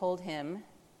hadn't told him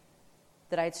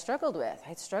that I'd struggled with.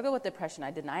 I'd struggled with depression.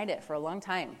 I denied it for a long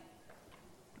time.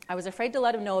 I was afraid to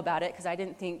let him know about it because I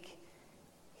didn't think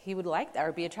he would like that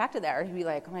or be attracted to that, or he'd be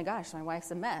like, oh my gosh, my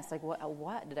wife's a mess.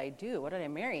 What did I do? What did I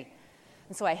marry?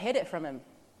 And so I hid it from him.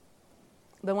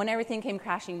 But when everything came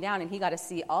crashing down and he got to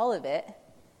see all of it,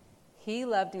 he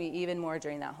loved me even more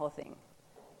during that whole thing.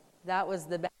 That was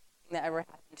the best thing that ever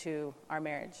happened to our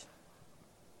marriage.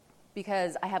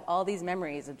 Because I have all these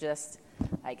memories of just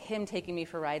him taking me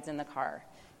for rides in the car.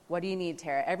 What do you need,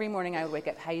 Tara? Every morning I would wake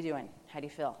up, how you doing? How do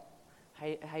you feel?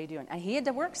 How you doing? And he had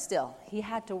to work still. He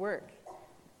had to work.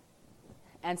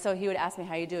 And so he would ask me,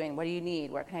 how you doing? What do you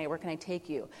need? Where can I take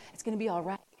you? It's going to be all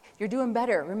right. You're doing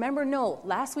better. Remember,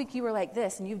 last week you were like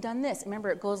this, and you've done this.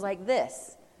 Remember, it goes like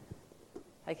this.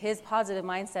 His positive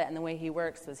mindset and the way he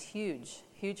works was huge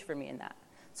for me in that.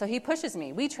 So he pushes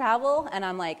me. We travel, and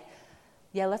I'm like,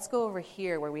 yeah, let's go over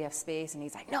here where we have space. And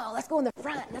he's like, no, let's go in the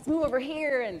front. Let's move over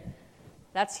here. And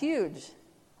that's huge.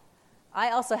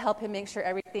 I also help him make sure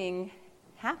everything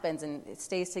happens and it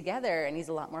stays together, and he's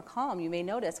a lot more calm. You may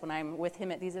notice when I'm with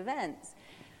him at these events.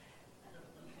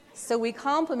 So we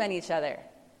complement each other.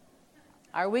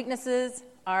 Our weaknesses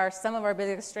are some of our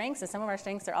biggest strengths, and some of our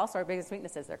strengths are also our biggest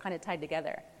weaknesses. They're kind of tied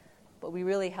together, but we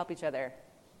really help each other.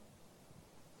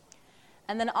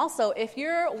 And then also, if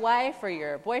your wife or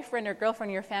your boyfriend or girlfriend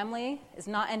or your family is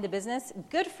not into business,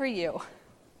 good for you.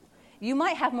 You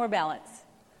might have more balance.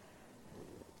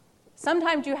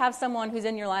 Sometimes you have someone who's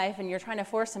in your life and you're trying to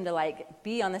force them to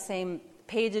be on the same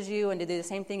page as you and to do the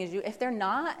same thing as you. If they're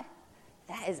not,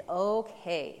 that is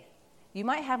okay. You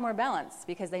might have more balance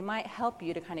because they might help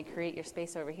you to kind of create your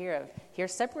space over here of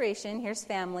here's separation, here's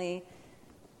family,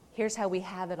 here's how we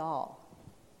have it all.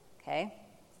 Okay?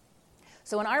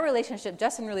 So in our relationship,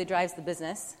 Justin really drives the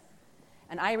business,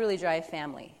 and I really drive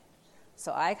family.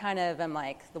 So I kind of am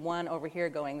the one over here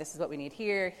going, this is what we need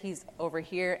here, he's over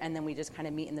here, and then we just kind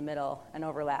of meet in the middle and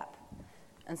overlap.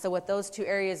 And so with those two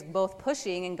areas both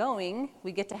pushing and going,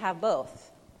 we get to have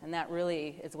both. And that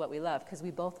really is what we love, because we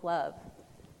both love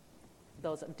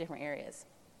those different areas.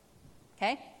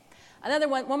 Okay?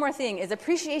 One more thing is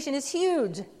appreciation is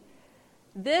huge.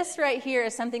 This right here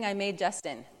is something I made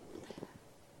Justin.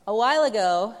 A while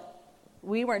ago,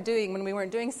 when we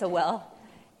weren't doing so well,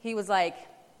 he was like,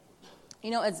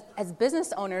 as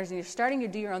business owners, and you're starting to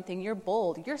do your own thing, you're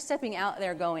bold. You're stepping out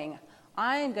there going,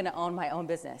 I'm going to own my own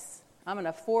business. I'm going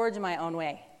to forge my own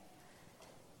way.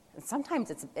 And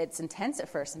sometimes it's intense at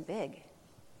first and big.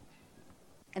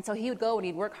 And so he would go and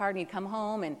he'd work hard and he'd come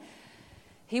home, and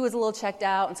he was a little checked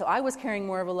out, and so I was carrying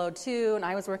more of a load too, and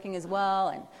I was working as well,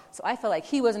 and so I felt like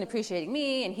he wasn't appreciating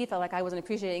me, and he felt like I wasn't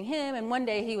appreciating him, and one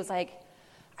day he was like,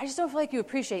 I just don't feel like you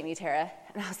appreciate me, Tara.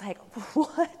 And I was like,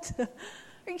 what?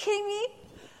 Are you kidding me?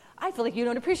 I feel like you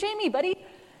don't appreciate me, buddy.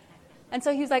 And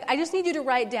so he was like, I just need you to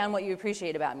write down what you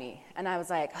appreciate about me. And I was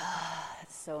like,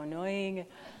 that's so annoying.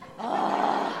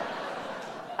 I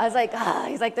was like,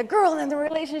 he's like the girl in the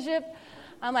relationship.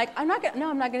 I'm like, I'm not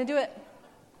going to do it.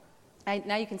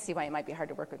 Now you can see why it might be hard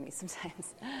to work with me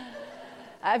sometimes.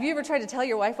 Have you ever tried to tell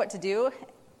your wife what to do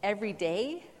every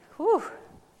day? Whew,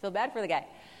 feel bad for the guy.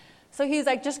 So he's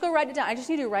like, just go write it down. I just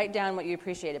need you to write down what you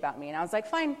appreciate about me. And I was like,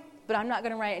 fine, but I'm not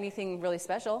going to write anything really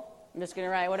special. I'm just going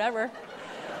to write whatever.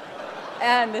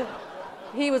 And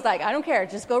he was like, I don't care,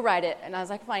 just go write it. And I was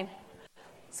like, fine.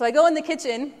 So I go in the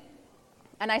kitchen,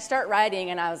 and I start writing,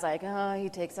 and I was like, oh, he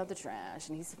takes out the trash,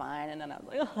 and he's fine. And then I was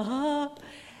like, oh.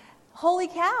 Holy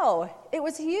cow, it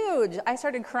was huge. I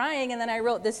started crying, and then I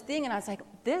wrote this thing, and I was like,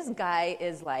 this guy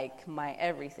is like my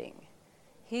everything.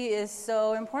 He is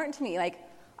so important to me. Like,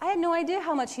 I had no idea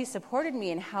how much he supported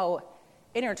me and how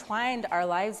intertwined our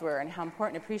lives were and how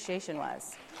important appreciation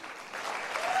was.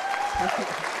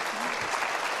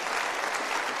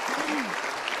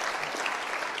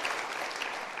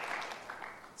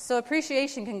 So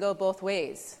appreciation can go both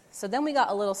ways. So then we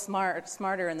got a little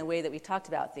smarter in the way that we talked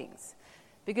about things.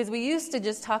 Because we used to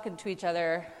just talk to each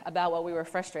other about what we were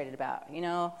frustrated about. You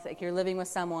know, it's like you're living with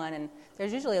someone and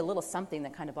there's usually a little something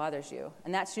that kind of bothers you.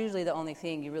 And that's usually the only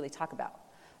thing you really talk about.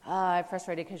 I'm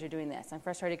frustrated because you're doing this. I'm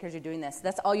frustrated because you're doing this.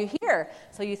 That's all you hear.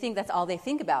 So you think that's all they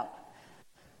think about.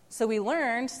 So we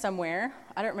learned somewhere,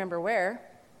 I don't remember where,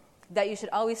 that you should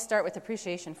always start with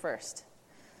appreciation first.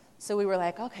 So we were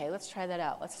like, okay, let's try that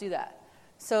out. Let's do that.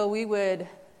 So we would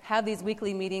have these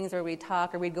weekly meetings where we'd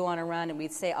talk or we'd go on a run and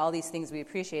we'd say all these things we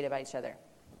appreciate about each other.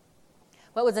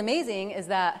 What was amazing is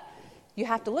that you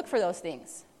have to look for those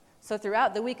things. So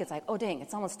throughout the week, it's like, oh, dang,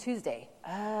 it's almost Tuesday.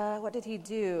 What did he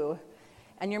do?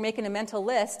 And you're making a mental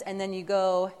list, and then you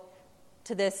go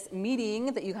to this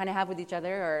meeting that you kind of have with each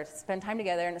other or spend time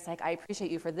together, and it's like, I appreciate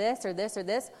you for this or this or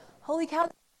this. Holy cow.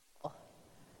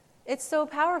 It's so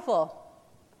powerful.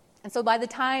 And so by the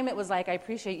time it was like, I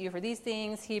appreciate you for these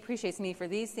things, he appreciates me for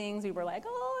these things, we were like,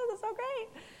 oh, this is so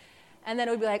great. And then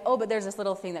it would be like, oh, but there's this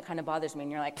little thing that kind of bothers me.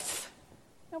 And you're like,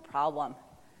 no problem.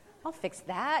 I'll fix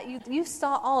that. You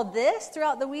saw all this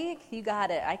throughout the week. You got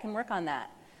it. I can work on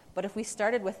that. But if we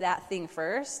started with that thing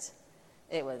first,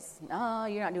 it was, no,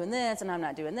 you're not doing this, and I'm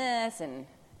not doing this, and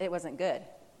it wasn't good.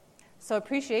 So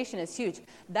appreciation is huge.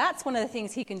 That's one of the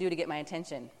things he can do to get my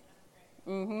attention.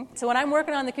 Mm-hmm. So when I'm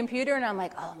working on the computer and I'm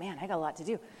like, oh man, I got a lot to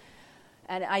do.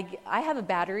 And I have a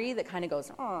battery that kind of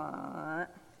goes,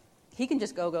 he can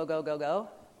just go.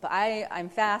 But I'm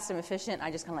fast, I'm efficient,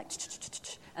 I just kind of like,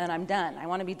 and then I'm done. I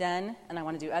want to be done, and I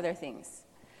want to do other things.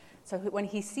 So when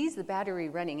he sees the battery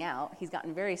running out, he's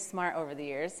gotten very smart over the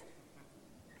years.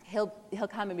 He'll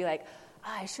come and be like,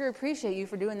 I sure appreciate you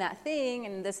for doing that thing,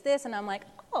 and this, and I'm like,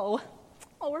 I'll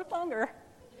work longer.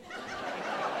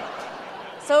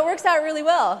 So it works out really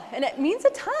well, and it means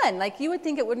a ton. Like, you would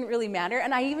think it wouldn't really matter,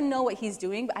 and I even know what he's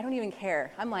doing, but I don't even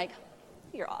care. I'm like,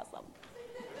 you're awesome.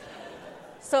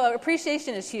 So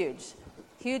appreciation is huge.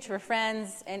 Huge for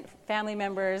friends and family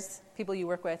members, people you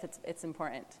work with. It's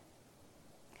important.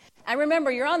 And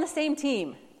remember, you're on the same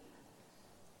team.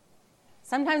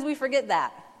 Sometimes we forget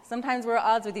that. Sometimes we're at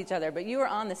odds with each other, but you are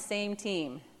on the same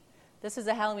team. This is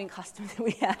a Halloween costume that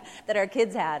we had, that our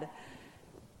kids had.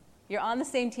 You're on the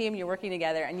same team, you're working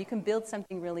together, and you can build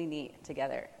something really neat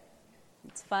together.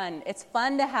 It's fun. It's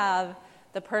fun to have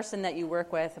the person that you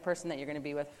work with, the person that you're going to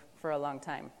be with for a long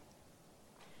time.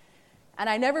 And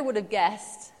I never would have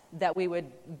guessed that we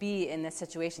would be in this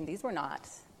situation. These were not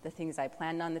the things I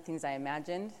planned on, the things I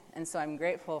imagined. And so I'm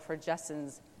grateful for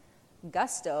Justin's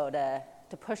gusto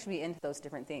to push me into those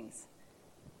different things.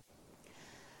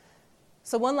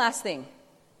 So one last thing.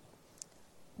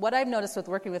 What I've noticed with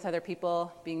working with other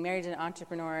people, being married to an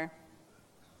entrepreneur,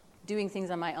 doing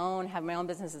things on my own, have my own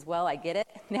business as well, I get it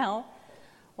now.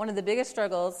 One of the biggest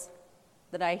struggles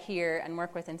that I hear and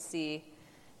work with and see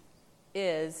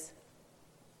is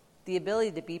the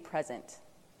ability to be present.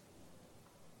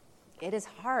 It is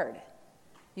hard.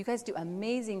 You guys do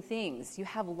amazing things. You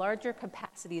have larger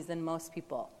capacities than most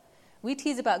people. We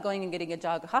tease about going and getting a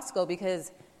job at Costco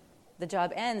because the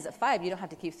job ends at 5. You don't have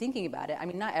to keep thinking about it. I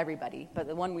mean, not everybody, but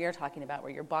the one we are talking about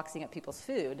where you're boxing up people's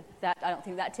food, that I don't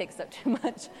think that takes up too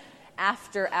much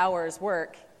after hours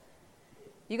work.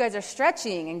 You guys are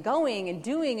stretching and going and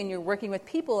doing, and you're working with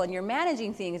people, and you're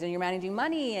managing things, and you're managing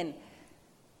money, and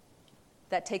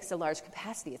that takes a large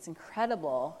capacity. It's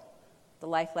incredible, the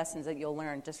life lessons that you'll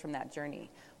learn just from that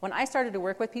journey. When I started to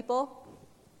work with people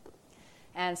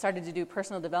and started to do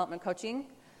personal development coaching,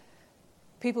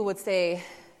 people would say,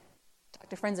 talk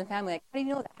to friends and family, like, how do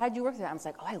you know that? How did you work with that? I was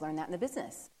like, I learned that in the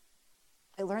business.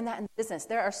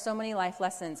 There are so many life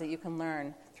lessons that you can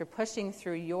learn through pushing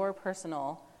through your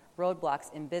personal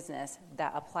roadblocks in business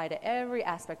that apply to every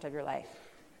aspect of your life.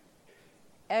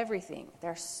 Everything.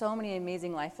 There are so many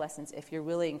amazing life lessons if you're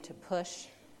willing to push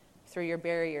through your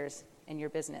barriers in your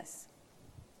business.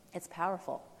 It's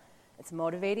powerful. It's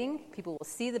motivating. People will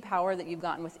see the power that you've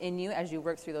gotten within you as you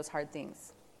work through those hard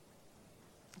things.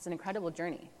 It's an incredible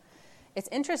journey. It's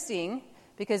interesting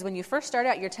because when you first start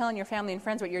out, you're telling your family and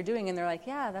friends what you're doing, and they're like,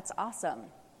 yeah, that's awesome.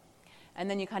 And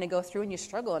then you kind of go through and you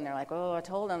struggle, and they're like, oh, I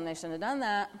told them they shouldn't have done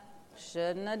that.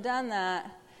 Shouldn't have done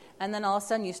that. And then all of a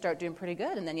sudden you start doing pretty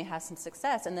good, and then you have some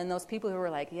success. And then those people who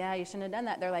were like, yeah, you shouldn't have done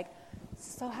that, they're like,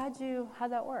 so how'd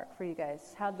that work for you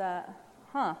guys?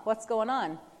 What's going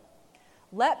on?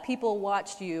 Let people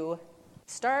watch you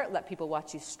start. Let people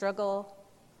watch you struggle.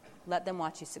 Let them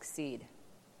watch you succeed.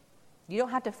 You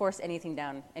don't have to force anything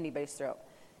down anybody's throat.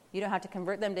 You don't have to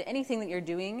convert them to anything that you're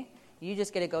doing. You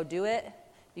just get to go do it.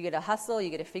 You get to hustle. You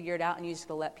get to figure it out, and you just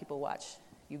get to let people watch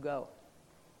you go.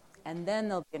 And then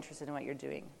they'll be interested in what you're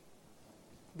doing.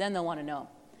 Then they'll want to know.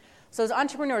 So as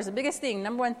entrepreneurs, the biggest thing,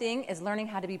 number one thing, is learning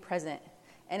how to be present.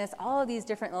 And it's all of these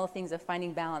different little things of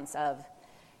finding balance of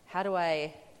how do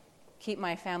I keep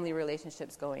my family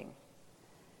relationships going?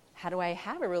 How do I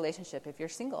have a relationship if you're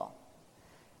single?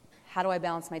 How do I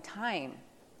balance my time?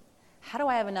 How do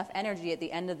I have enough energy at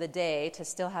the end of the day to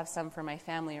still have some for my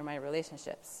family or my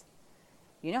relationships?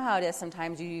 You know how it is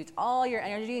sometimes you use all your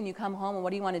energy and you come home and what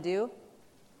do you want to do?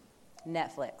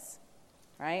 Netflix,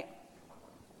 right?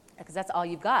 Because that's all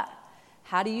you've got.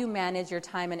 How do you manage your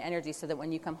time and energy so that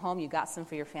when you come home, you got some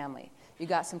for your family, you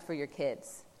got some for your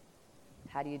kids?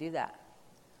 How do you do that?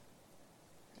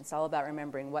 It's all about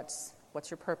remembering what's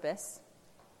your purpose.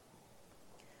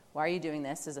 Why are you doing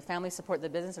this? Does the family support the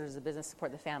business, or does the business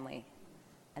support the family?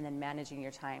 And then managing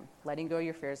your time, letting go of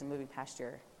your fears and moving past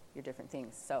your different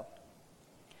things. So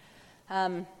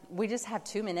we just have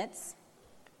 2 minutes.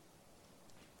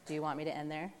 Do you want me to end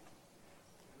there?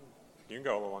 You can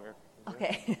go a little longer.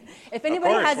 Okay. If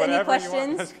anybody has any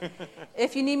questions,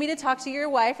 if you need me to talk to your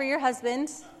wife or your husband,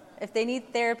 if they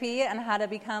need therapy on how to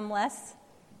become less,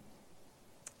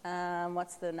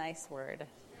 what's the nice word?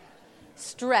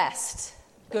 Stressed.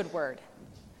 Good word.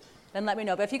 Then let me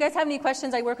know. But if you guys have any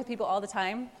questions, I work with people all the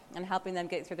time and helping them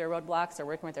get through their roadblocks or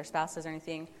working with their spouses or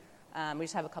anything. We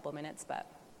just have a couple minutes, but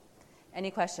any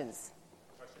questions?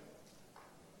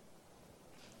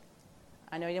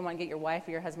 I know you didn't want to get your wife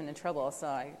or your husband in trouble, so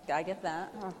I get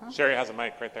that. Uh-huh. Sherry has a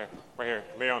mic right there. Right here.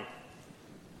 Leon.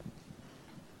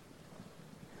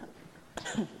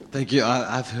 Thank you.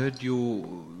 I've heard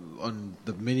you on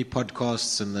the many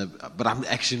podcasts, but I'm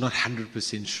actually not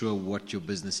 100% sure what your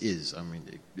business is. I mean,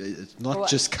 it's not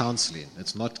just counseling.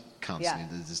 It's not counseling.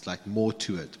 Yeah. There's like more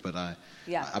to it. But I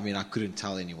couldn't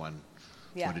tell anyone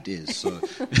what it is. So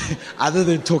other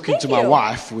than talking to my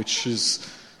wife, which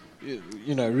is,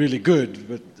 really good,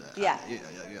 but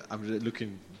I'm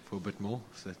looking for a bit more.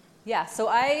 So. Yeah, so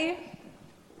I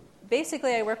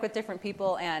work with different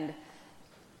people, and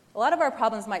a lot of our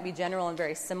problems might be general and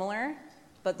very similar,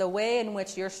 but the way in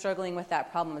which you're struggling with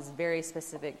that problem is very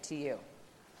specific to you.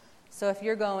 So if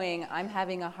you're going, I'm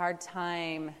having a hard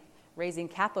time raising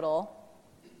capital,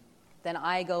 then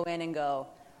I go in and go,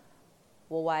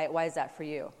 well, why is that for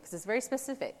you? Because it's very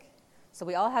specific. So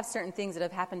we all have certain things that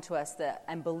have happened to us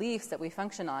and beliefs that we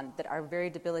function on that are very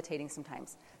debilitating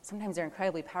sometimes. Sometimes they're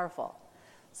incredibly powerful.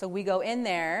 So we go in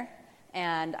there,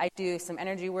 and I do some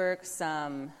energy work,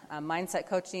 some mindset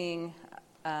coaching,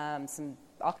 some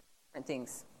all kinds of different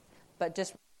things. But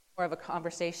just more of a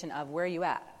conversation of where are you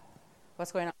at?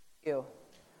 What's going on with you?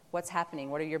 What's happening?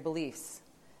 What are your beliefs?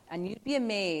 And you'd be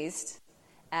amazed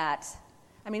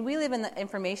we live in the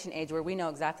information age where we know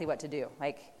exactly what to do.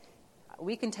 Like,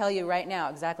 we can tell you right now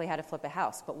exactly how to flip a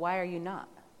house, but why are you not?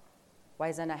 Why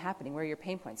is that not happening? Where are your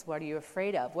pain points? What are you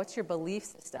afraid of? What's your belief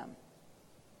system?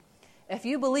 If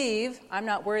you believe I'm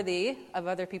not worthy of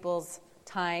other people's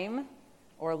time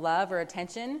or love or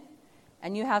attention,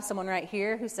 and you have someone right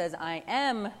here who says I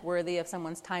am worthy of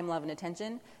someone's time, love, and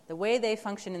attention, the way they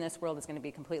function in this world is going to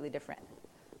be completely different.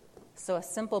 So a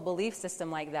simple belief system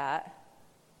like that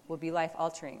will be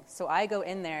life-altering. So I go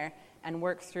in there and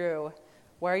work through,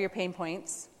 where are your pain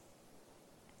points?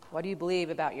 What do you believe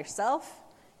about yourself,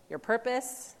 your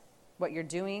purpose, what you're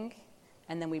doing?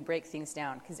 And then we break things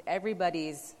down, because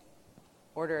everybody's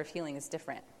order of healing is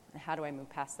different. And how do I move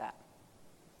past that?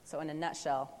 So in a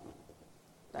nutshell,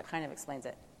 that kind of explains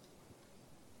it.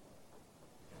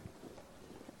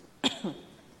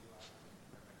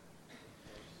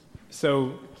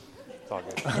 So, it's all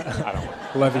good. I don't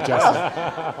want love you,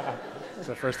 Justin. It's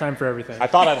the first time for everything. I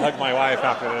thought I'd hug my wife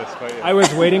after this, but yeah. I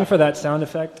was waiting for that sound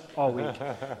effect all week.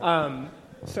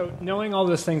 So knowing all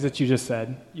those things that you just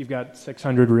said, you've got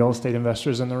 600 real estate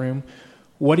investors in the room.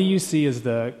 What do you see as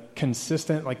the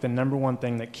consistent, like the number one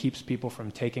thing that keeps people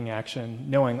from taking action,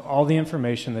 knowing all the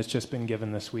information that's just been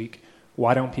given this week?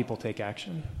 Why don't people take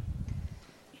action?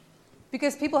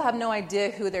 Because people have no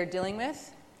idea who they're dealing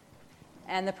with,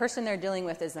 and the person they're dealing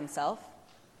with is themselves,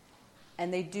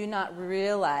 and they do not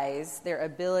realize their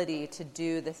ability to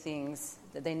do the things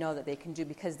that they know that they can do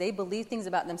because they believe things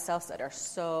about themselves that are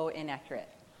so inaccurate.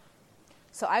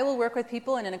 So I will work with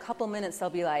people, and in a couple minutes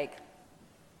they'll be like,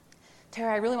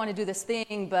 Tara, I really want to do this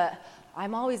thing, but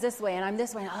I'm always this way, and I'm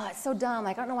this way, and it's so dumb,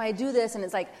 like, I don't know why I do this, and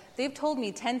it's like, they've told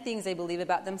me 10 things they believe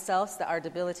about themselves that are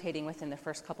debilitating within the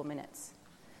first couple minutes.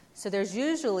 So there's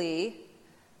usually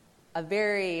a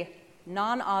very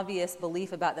non-obvious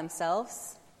belief about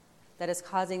themselves that is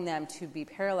causing them to be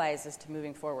paralyzed as to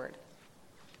moving forward.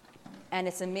 And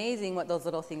it's amazing what those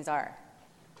little things are.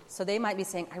 So they might be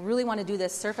saying, I really want to do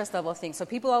this surface level thing. So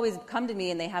people always come to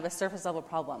me and they have a surface level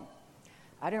problem.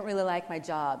 I don't really like my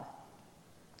job.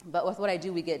 But with what I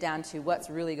do, we get down to what's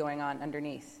really going on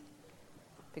underneath.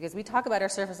 Because we talk about our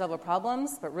surface level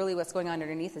problems, but really what's going on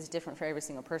underneath is different for every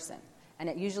single person. And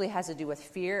it usually has to do with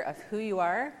fear of who you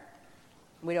are.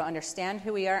 We don't understand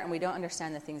who we are, and we don't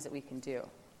understand the things that we can do.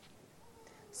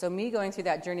 So me going through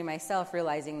that journey myself,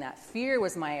 realizing that fear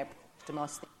was my approach to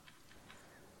most things,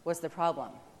 was the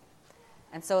problem.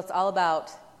 And so it's all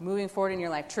about moving forward in your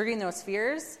life, triggering those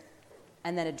fears,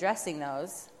 and then addressing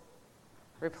those,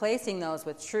 replacing those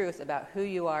with truth about who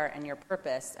you are and your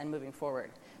purpose, and moving forward.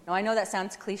 Now, I know that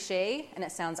sounds cliche, and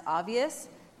it sounds obvious,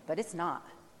 but it's not.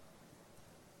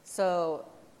 So,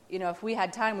 if we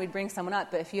had time, we'd bring someone up,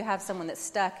 but if you have someone that's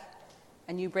stuck,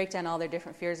 and you break down all their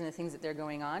different fears and the things that they're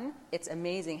going on, it's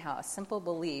amazing how a simple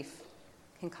belief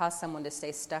can cause someone to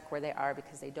stay stuck where they are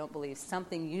because they don't believe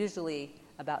something usually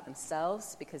about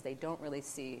themselves because they don't really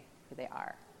see who they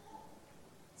are.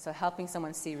 So helping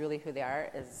someone see really who they are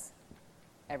is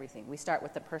everything. We start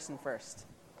with the person first,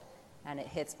 and it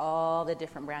hits all the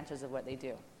different branches of what they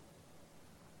do.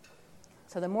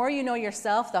 So the more you know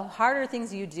yourself, the harder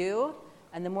things you do,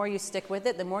 and the more you stick with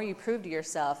it, the more you prove to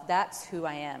yourself, that's who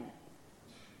I am.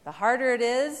 The harder it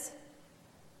is,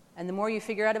 and the more you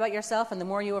figure out about yourself, and the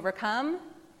more you overcome,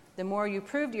 the more you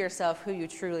prove to yourself who you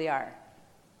truly are.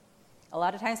 A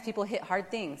lot of times people hit hard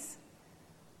things,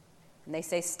 and they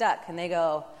say stuck, and they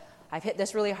go, I've hit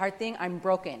this really hard thing, I'm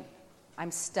broken,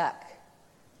 I'm stuck.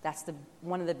 That's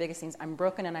one of the biggest things. I'm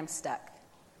broken and I'm stuck.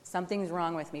 Something's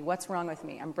wrong with me. What's wrong with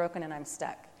me? I'm broken and I'm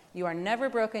stuck. You are never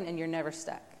broken and you're never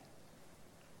stuck.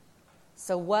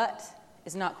 So what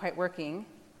is not quite working?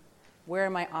 Where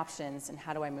are my options and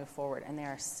how do I move forward? And there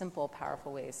are simple,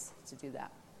 powerful ways to do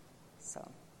that. So,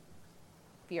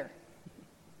 fear.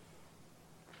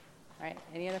 All right,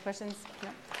 any other questions? No?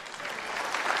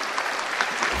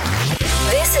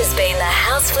 This has been the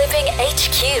House Flipping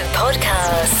HQ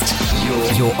podcast.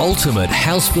 Your ultimate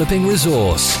house flipping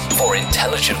resource for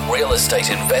intelligent real estate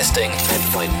investing and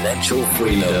financial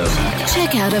freedom.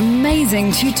 Check out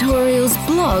amazing tutorials,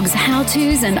 blogs,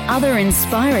 how-tos, and other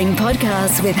inspiring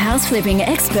podcasts with house flipping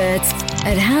experts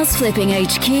at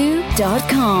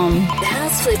houseflippinghq.com.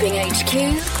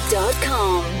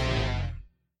 houseflippinghq.com.